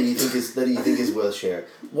snorted? That you think is worth sharing?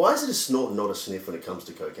 Why is it a snort and not a sniff when it comes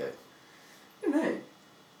to cocaine? I don't know.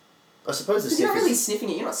 I suppose the Because sniff you're not really is... sniffing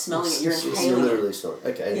it, you're not smelling it, you're You're inhaling it. literally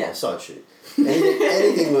snorting. Okay, anyway, Yeah. side shoot.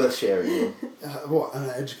 Anything worth sharing? What, an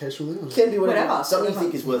educational thing? Can be Whatever. something you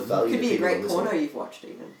think is worth valuing. Could be to a people great listening. porno you've watched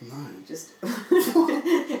even. No. Just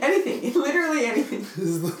anything. Literally anything. This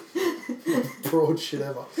is the broad shit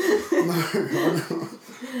ever. No,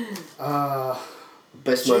 I don't.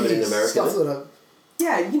 Best moment in America. Stuff then? that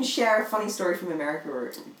Yeah, you can share a funny story from America or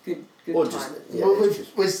a good Or time. just... Yeah, well, it's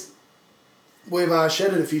just- we've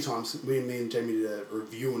shared it a few times. Me and Jamie did a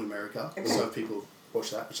review in America, Okay. so if people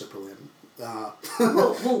watch that, which they probably haven't.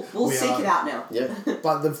 We'll We seek are- it out now. Yeah.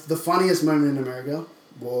 But the funniest moment in America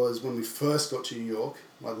was when we first got to New York,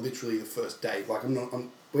 like literally the first day. Like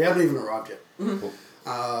we haven't even arrived yet. Mm-hmm.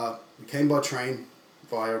 We came by train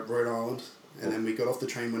via Rhode Island, and then we got off the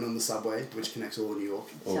train, went on the subway, which connects all of New York.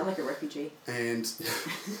 Sound like a refugee. And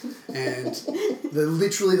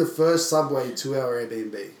literally the first subway to our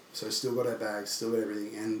Airbnb. So still got our bags, still got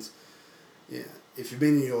everything, and yeah, if you've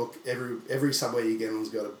been in New York, every subway you get on's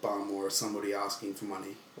got a bum or somebody asking for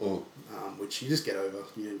money, which you just get over.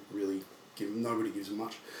 You don't really nobody gives them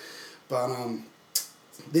much, but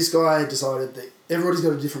this guy decided that everybody's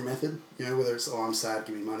got a different method. Whether it's I'm sad,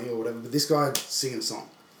 give me money or whatever. But this guy singing a song.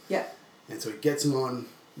 Yeah. And so he gets him on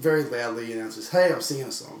very loudly, announces, "Hey, I'm singing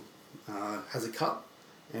a song." Has a cup,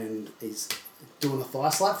 and he's doing a thigh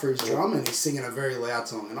slap for his drum, and he's singing a very loud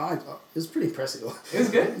song, and it was pretty impressive. It was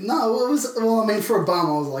good? No, it was, well, I mean, for a bum,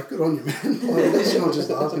 I was like, good on you, man. Like, at least you're not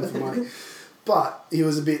just asking for money. But he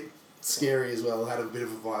was a bit scary as well, had a bit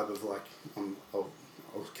of a vibe of like, I'll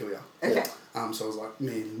kill you. Okay. So I was like,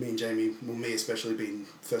 me and Jamie, well, me especially being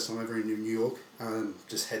first time ever in New York,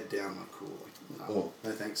 just head down, like, cool, like,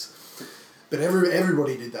 no thanks. But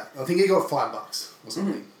everybody did that. I think he got $5 or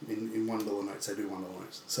something in $1 notes. They do $1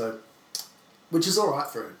 notes. So, which is all right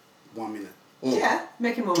for 1 minute. Yeah,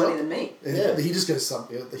 making more money than me. Yeah. He just goes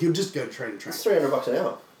he'll just go train to train. It's $300 an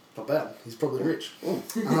hour. Not bad. He's probably rich.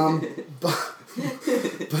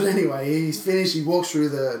 But anyway, he's finished. He walks through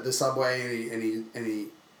the subway and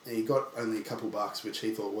he got only a couple bucks, which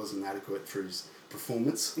he thought wasn't adequate for his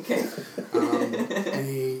performance. Okay. And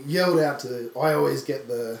he yelled out to. I always get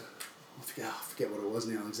the. I forget what it was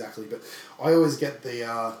now exactly, but I always get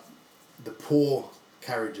the poor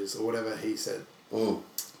carriages or whatever he said.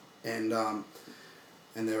 And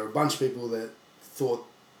there were a bunch of people that thought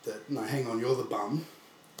that, no, hang on, you're the bum.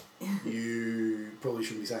 You probably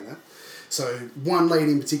shouldn't be saying that. So one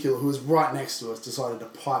lady in particular who was right next to us decided to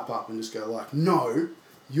pipe up and just go like, no,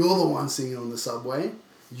 you're the one singing on the subway.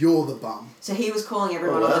 You're the bum. So he was calling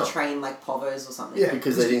everyone on the train like povos or something? Yeah,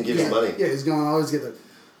 because they didn't give him money. Yeah, he's going, I always get the...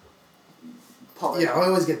 Povo. Yeah, I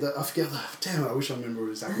always get the... I forget the... Damn it, I wish I remember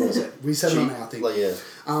exactly what we said. We said it on our thing. Like, yeah.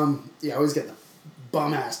 I always get the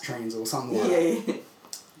bum-ass trains or something like that. Yeah.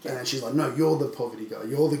 And then she's like, no, you're the poverty guy.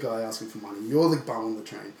 You're the guy asking for money. You're the bum on the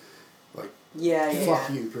train. Like, fuck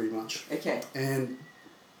you, pretty much. Okay. And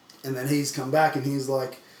then he's come back and he's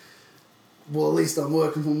like, well, at least I'm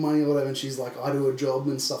working for money or whatever. And she's like, I do a job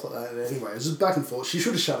and stuff like that. And anyway, it was just back and forth. She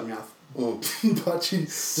should have shut her mouth. But she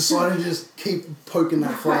decided to just keep poking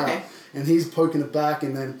that fire. Right. And he's poking it back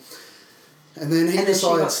and then he then decides... she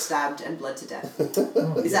got stabbed and bled to death.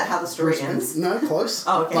 Is that how the story ends? No, close.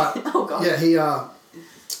 Oh, okay. But, oh, God. yeah,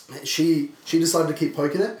 she decided to keep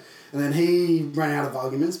poking it. And then he ran out of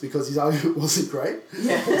arguments because his argument wasn't great.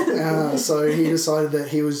 Yeah. So he decided that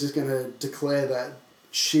he was just going to declare that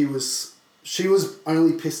she was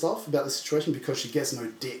only pissed off about the situation because she gets no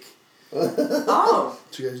dick. Oh.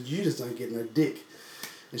 She goes, you just don't get no dick.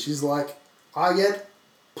 And she's like, I get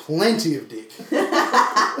plenty of dick.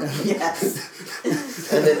 Yes.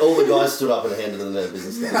 And then all the guys stood up and handed them their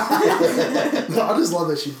business down. I just love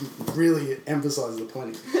that she really emphasised the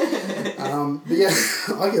plenty. But yeah,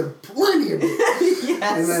 I get plenty of dick. Yes.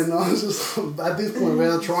 And then I was just, at this point, we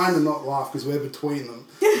were trying to not laugh because we're between them.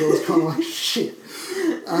 So it was kind of like, shit.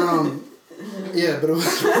 Yeah, but it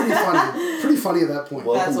was pretty funny. Pretty funny at that point.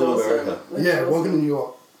 Welcome to awesome. America. Yeah, welcome to New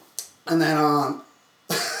York. And then,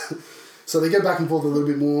 so they go back and forth a little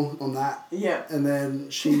bit more on that. Yeah. And then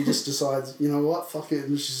she just decides, you know what, fuck it.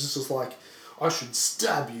 And she's just like, I should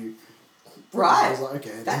stab you. Right. I was like,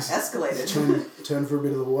 okay. That escalated. Turn for a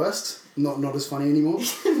bit of the worst. Not as funny anymore.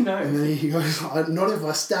 No. And then he goes, not if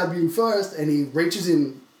I stab you first. And he reaches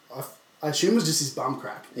in, I assume it was just his bum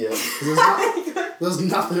crack. Yeah. There was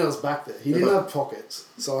nothing else back there. He didn't have pockets.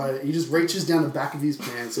 So he just reaches down the back of his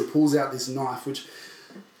pants and pulls out this knife, which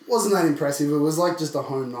wasn't that impressive. It was like just a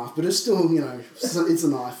home knife, but it's still, you know, it's a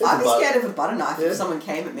knife. I'd be scared of a butter knife if someone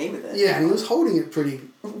came at me with it. Yeah, and he was holding it pretty...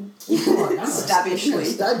 Stabbishly.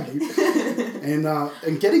 Stab you.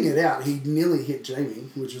 And getting it out, he nearly hit Jamie,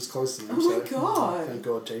 which was close to him. Oh my God. Thank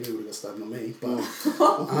God Jamie would have got stabbed, not me. But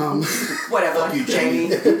whatever, you, Jamie.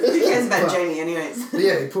 Who cares about Jamie anyways? But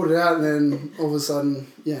yeah, he pulled it out, and then all of a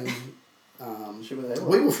sudden, yeah...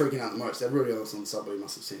 we were freaking out the most. Everybody else on the subway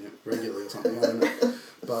must have seen it regularly or something. I don't know.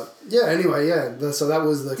 But yeah, anyway, yeah. So that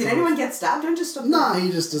was the. Did anyone get stabbed? Don't just stop. No,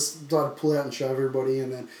 he just started to pull out and show everybody,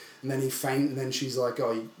 and then he fainted. And then she's like,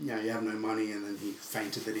 "Oh, you know, you have no money." And then he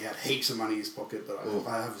fainted that he had heaps of money in his pocket, but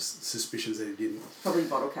I have suspicions that he didn't. Probably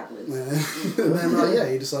bottle cap lids. And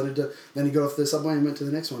then he decided to. Then he got off the subway and went to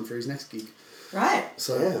the next one for his next gig. Right.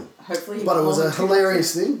 So yeah. Hopefully. But it was a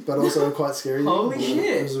hilarious thing, but also quite scary. Holy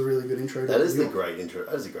shit! It was a really good intro. That is a great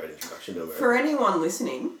introduction to America. For anyone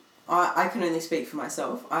listening, I can only speak for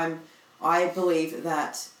myself. I believe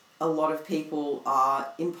that a lot of people are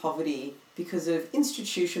in poverty because of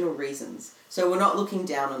institutional reasons. So we're not looking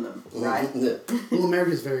down on them, right? Yeah. Well,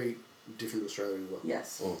 America's very different to Australia as well.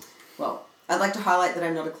 Yes. Well, I'd like to highlight that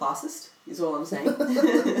I'm not a classist, is all I'm saying.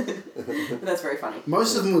 But that's very funny.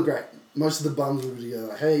 Most of them were great. Most of the bums would go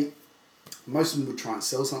like, hey, most of them would try and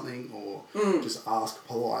sell something or just ask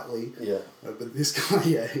politely. Yeah. But this guy,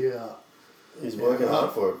 he's working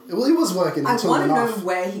hard for it. Well, he was working I until want the to know knife.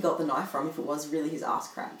 where he got the knife from if it was really his ass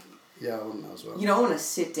crack. Yeah, I want to know as well. You don't want to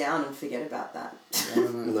sit down and forget about that. Yeah, I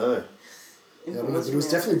don't know. No. Yeah, I don't know. But it was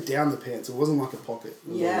definitely down the pants. It wasn't like a pocket.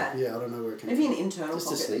 Yeah. Yeah, I don't know where it came Maybe from. an internal Just a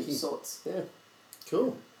pocket sneaky. of sorts. Yeah.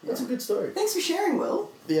 Cool. That's a good story. Thanks for sharing, Will.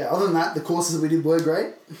 But yeah, other than that, the courses that we did were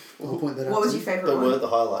great. I'll point that out. What was to your you. favourite But one? weren't the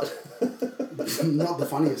highlight. Not the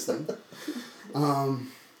funniest thing.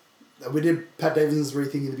 We did Pat Davidson's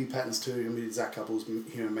Rethinking the Big Patterns too, and we did Zach Couples'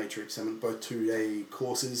 Human Matrix, and both 2-day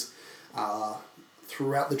courses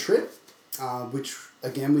throughout the trip, which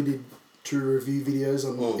again we did 2 review videos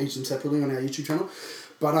on each of them separately on our YouTube channel.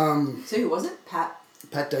 But So who was it?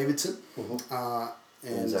 Pat Davidson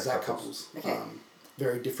and Zach Couples. Okay.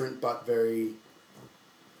 Very different, but very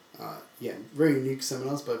very unique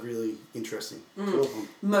seminars, but really interesting. Cool.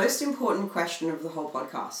 Most important question of the whole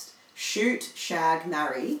podcast. Shoot, shag,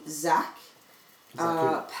 marry, Zach,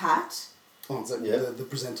 Pat. Oh, Zach, Yeah. the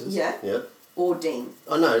presenters. Yeah. Yeah. Or Dean.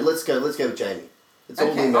 Oh no, let's go with Jamie. It's all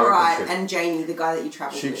the Okay, American alright. trip. And Jamie, the guy that you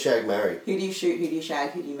travelled Shoot, with. shag, marry. Who do you shoot, who do you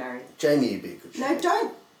shag, who do you marry? Jamie would be a good shag.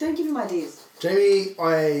 No, don't give him ideas. Jamie,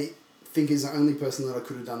 I think, is the only person that I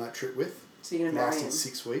could have done that trip with. So you're going to marry Lasted him.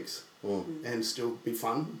 6 weeks and still be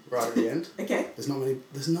fun right at the end. Okay. There's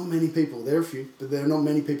not many people. There are a few, but there are not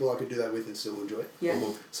many people I could do that with and still enjoy it. Yeah.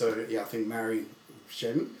 So yeah, I think marry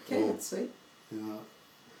Jamie. Okay, that's sweet.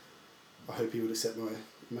 I hope he would accept my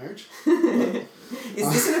marriage. Is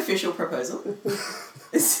this an official proposal?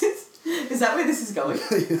 Is that where this is going?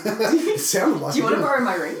 It sounded like. Do you want to borrow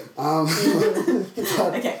my ring?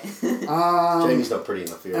 But, Okay. Jamie's not pretty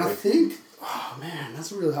enough for you. And I think, oh man,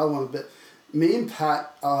 that's a really hard one. But me and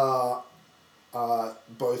Pat are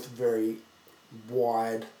both very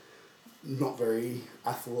wide, not very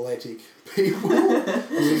athletic people.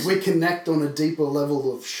 we connect on a deeper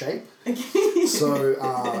level of shape. Okay. So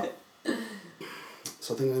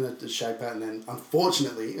I think I'm going to shag Pat, and then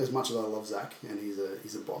unfortunately, as much as I love Zach, and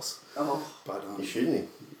he's a boss. Oh. But You shouldn't he?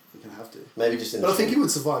 you're going to have to. Maybe just in But the I think shin. he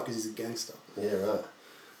would survive because he's a gangster. Yeah, right.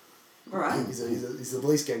 All right. He's the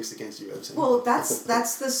least gangster you've ever seen. Well, that's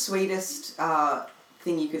the sweetest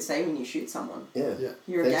thing you could say when you shoot someone. Yeah.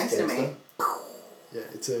 You're a gangster, mate. Yeah,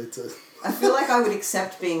 it's a. I feel like I would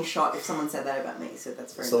accept being shot if someone said that about me, so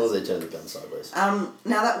that's very As long as nice. they turn the gun sideways. Now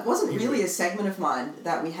that wasn't really a segment of mine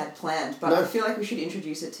that we had planned, but I feel like we should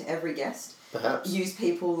introduce it to every guest. Perhaps. Use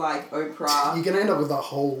people like Oprah. You're going to end up with that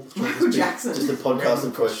whole... Michael Jackson. Just a podcast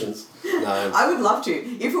of questions. No. I would love to.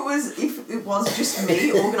 If it was just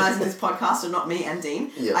me organising this podcast and not me and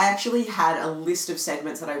Dean, I actually had a list of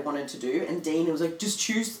segments that I wanted to do, and Dean was like, just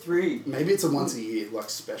choose 3. Maybe it's a once a year, like,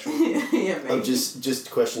 special. Yeah, maybe. Oh,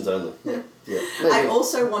 just questions only. Yeah. I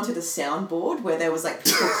also wanted a soundboard where there was like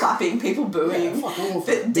people clapping, people booing. Yeah, fuck,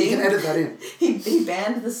 but Dean, you can edit that in. He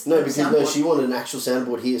banned the No, because soundboard. she wanted an actual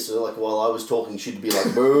soundboard here, so like while I was talking, she'd be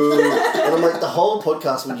like, boo. And I'm like, the whole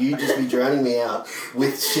podcast would you just be drowning me out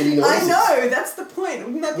with shitty noises? I know, that's the point.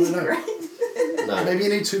 Wouldn't that be great? No. Maybe you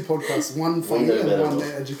need 2 podcasts, one funny and one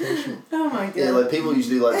educational. Oh my god. Yeah, like people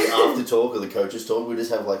usually like the after talk or the coaches talk. We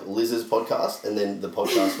just have like Liz's podcast and then the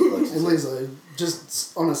podcast with like. And Liz,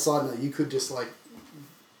 just on a side note, you could just like,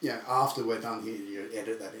 after we're done here, you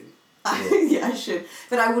edit that in. Yeah, I should.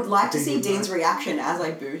 But I would like to see Dean's reaction as I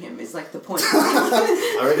boo him, is like the point.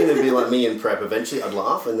 I reckon it'd be like me in prep. Eventually I'd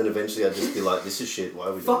laugh and then eventually I'd just be like, this is shit, why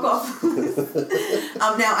are we doing Fuck this?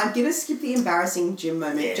 off. Now, I'm going to skip the embarrassing gym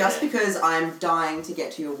moment just because I'm dying to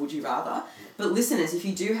get to your would you rather. But listeners, if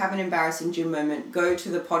you do have an embarrassing gym moment, go to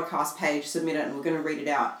the podcast page, submit it, and we're going to read it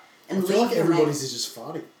out. And I feel like everybody's is just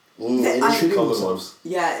farting. It is common ones.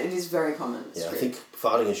 Yeah, it is very common. Yeah, I think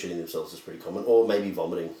farting and shitting themselves is pretty common. Or maybe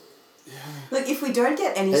vomiting. Yeah. Like, if we don't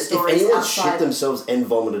get any If stories anyone outside... shit themselves and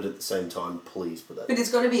vomited at the same time, please put that. But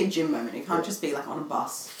it's got to be a gym moment. It can't just be like on a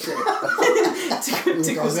bus. To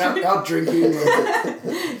I was out drinking.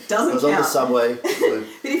 Doesn't I was count. on the subway.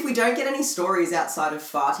 But if we don't get any stories outside of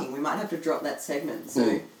farting, we might have to drop that segment.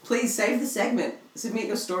 So please save the segment. Submit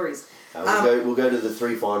your stories. We'll go to the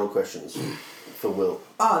 3 final questions for Will.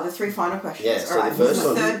 Oh, the 3 final questions. Yeah, so all right. the first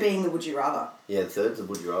one. The third being the would you rather. Yeah, the third's the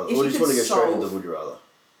would you rather. If Or you just could want to go straight into solve- the would you rather?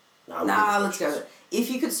 Nah, let's go with it. If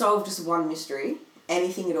you could solve just one mystery,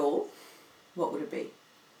 anything at all, what would it be?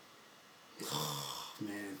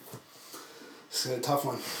 Man, it's a tough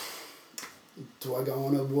one. Do I go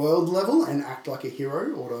on a world level and act like a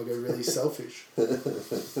hero, or do I go really selfish?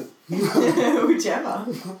 Whichever.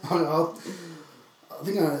 I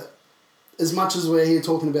think as much as we're here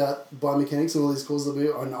talking about biomechanics and all these causes of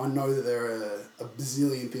it, I know that there are a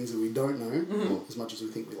bazillion things that we don't know, as much as we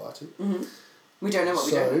think we like to. Mm-hmm. We don't know what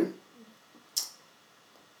we don't know.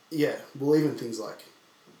 Yeah, well, even things like,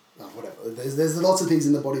 whatever. There's lots of things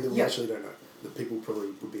in the body that we actually don't know, that people probably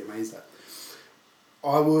would be amazed at.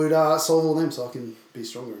 I would solve all them so I can be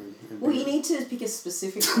stronger. Well, you need to pick a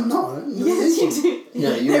specific one. No. Yes, you do.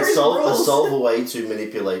 Yeah, you There would is rules. solve a way to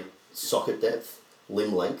manipulate socket depth,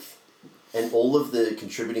 limb length, and all of the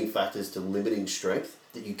contributing factors to limiting strength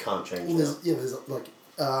that you can't change now. There's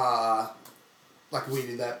like we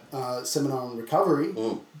did that seminar on recovery,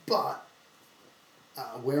 but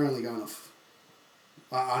we're only going off.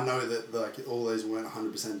 I know that like all those weren't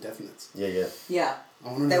 100% definites. Yeah. Yeah. I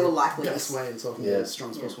want to They know were the likely. best way and so I can be as strong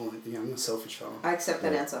as possible. Yeah, I'm a selfish fellow. I accept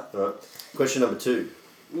that answer. All right. Question number 2.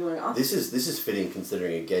 You want to ask? This is fitting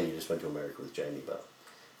considering again you just went to America with Jamie, but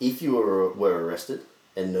if you were arrested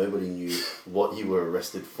and nobody knew what you were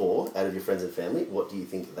arrested for out of your friends and family, what do you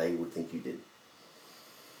think they would think you did?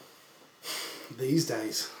 These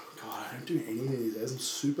days, God, I don't do anything these days. I'm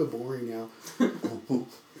super boring now.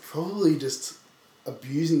 Probably just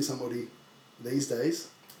abusing somebody these days.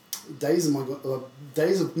 Days of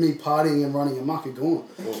me partying and running amok are gone.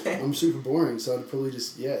 Okay. I'm super boring, so it'll probably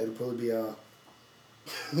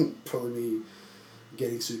be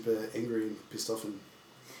getting super angry and pissed off and.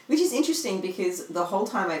 Which is interesting because the whole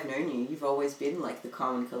time I've known you, you've always been like the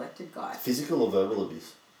calm and collected guy. Physical or verbal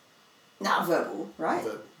abuse? Nah, verbal, right?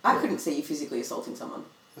 Verbal. I couldn't see you physically assaulting someone.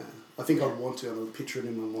 I think I'd want to. I would picture it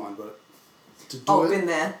in my mind, but to do Been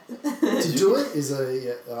there. to do it is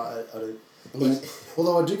I don't.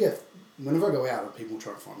 Although I do get whenever I go out, people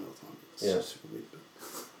try to find me all the time. It's super weird.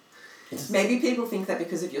 But. Maybe people think that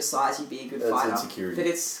because of your size you'd be a good That's fighter. insecurity. But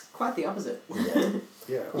it's quite the opposite.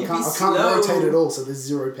 Yeah, I You'd can't be rotate slow. at all, so there's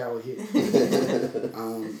zero power here.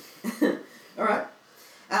 Alright.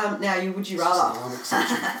 Now, would you rather? Arm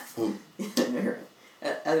extension. No,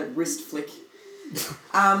 a wrist flick.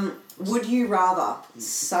 Would you rather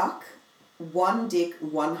suck one dick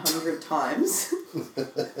 100 times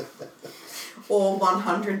or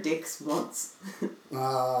 100 dicks once?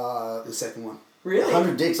 The second one. Really?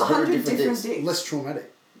 100 dicks, 100 different dicks. Less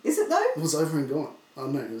traumatic. Is it though? It was over and gone. Oh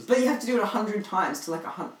no. It was, But you have to do it 100 times to like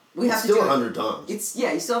 100. We have It's to still do 100 times.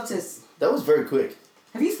 You still have to. That was very quick.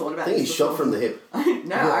 Have you thought about I think this he's before? shot from the hip.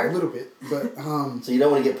 No, Yeah, a little bit, but So you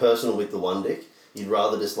don't want to get personal with the one dick. You'd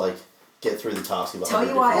rather just like get through the task of. Tell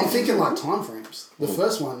you why. I'm thinking like time frames. The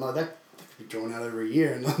first one, like that could be drawn out over a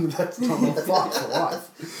year, and that's time I'm fucked for life.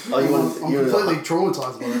 Oh, I'm completely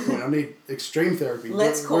traumatized by that point. I need extreme therapy.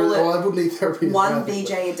 Let's call it I would need therapy. one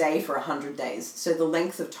BJ a day for 100 days. So the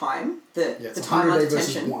length of time, the time under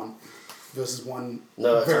tension. Versus one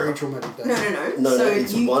No, very traumatic day. No. So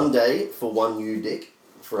it's 1 day for one new dick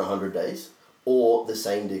for 100 days, or the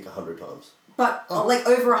same dick 100 times. But like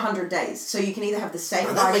over 100 days, so you can either have the same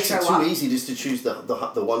And guy that makes show it too up. easy just to choose the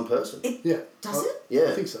one person. Does it?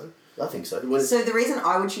 Yeah, I think so. I think so. So the reason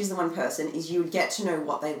I would choose the one person is you would get to know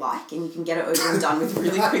what they like, and you can get it over and done with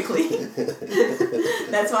really quickly.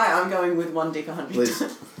 That's why I'm going with one dick 100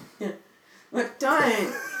 times. Yeah. Look,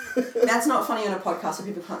 don't. That's not funny on a podcast, so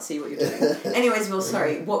people can't see what you're doing. Anyways, Will,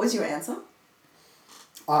 sorry. What was your answer?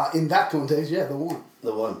 In that context, yeah, the one.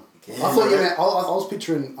 The one. Yeah, I thought you meant. I was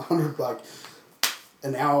picturing 100 like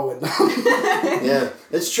an hour and. Yeah,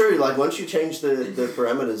 it's true. Like once you change the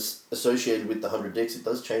parameters associated with the 100 dicks, it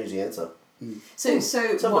does change the answer. So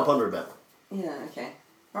Something to ponder about. Yeah. Okay.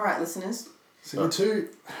 All right, listeners. So two.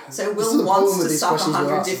 So Will wants to suck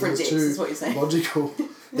 100 different dicks. Is what you're saying? Logical.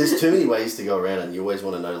 There's too many ways to go around it, and you always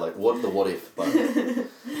want to know like what if. But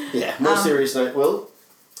yeah, more serious note. Will,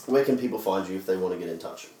 where can people find you if they want to get in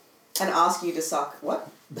touch? And ask you to suck what?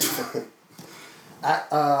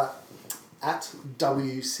 At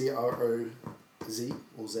WCROZ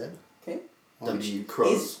or Z. Okay. W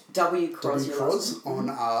Croz. Is W Croz your last on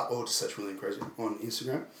or just search William Crozier on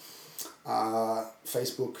Instagram,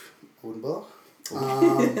 Facebook. I wouldn't bother.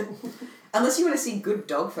 Unless you want to see good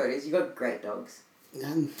dog photos, you got great dogs.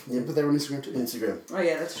 But they're on Instagram too. Instagram. Oh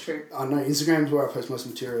yeah, that's true. I know Instagram's where I post most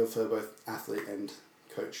material for both athlete and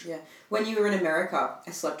coach. Yeah. When you were in America,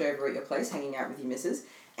 I slept over at your place, hanging out with your missus,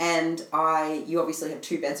 and you obviously have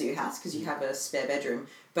 2 beds at your house because you have a spare bedroom,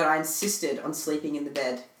 but I insisted on sleeping in the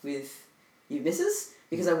bed with your missus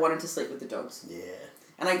because I wanted to sleep with the dogs. Yeah.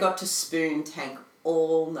 And I got to spoon Tank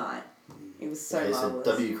all night. It was so marvelous.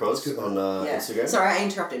 So W Croz on Instagram. Sorry, I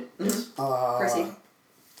interrupted. Yes. Proceed.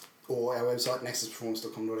 Or our website,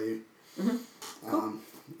 nexusperformance.com.au. Cool.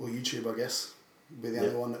 Or YouTube, I guess. Be the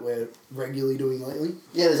only one that we're regularly doing lately.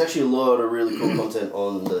 Yeah, there's actually a lot of really cool content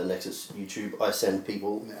on the Nexus YouTube. I send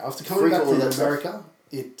people. Yeah, after coming back from America,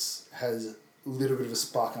 it has a little bit of a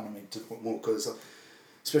spark under me to put more, because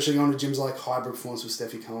especially going to gyms like Hybrid Performance with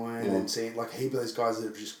Steffi Cohen and seeing like a heap of those guys that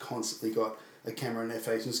have just constantly got a camera in their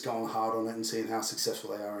face and just going hard on it and seeing how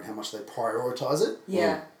successful they are and how much they prioritise it.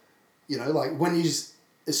 Yeah. You know, like when you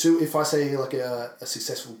assume, if I say like a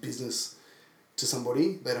successful business to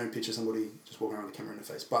somebody, they don't picture somebody just walking around with a camera in their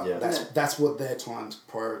face. But that's what their times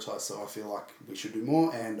prioritise. So I feel like we should do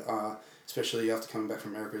more, and especially after coming back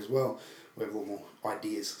from America as well, we have a lot more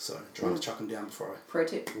ideas. So trying to chuck them down before I. Pro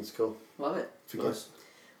tip. That's cool. Love it. Nice.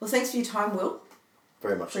 Well, thanks for your time, Will.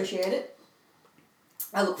 Very much. Appreciate it.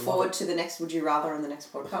 I look forward to the next Would You Rather on the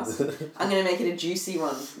next podcast. I'm going to make it a juicy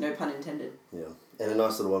one, no pun intended. Yeah. And a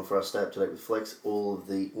nice little one for us, stay up to date with Flex. All of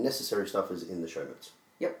the necessary stuff is in the show notes.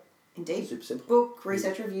 Yep, indeed. Super simple. Book,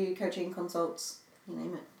 research review, coaching, consults, you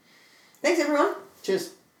name it. Thanks, everyone.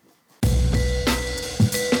 Cheers.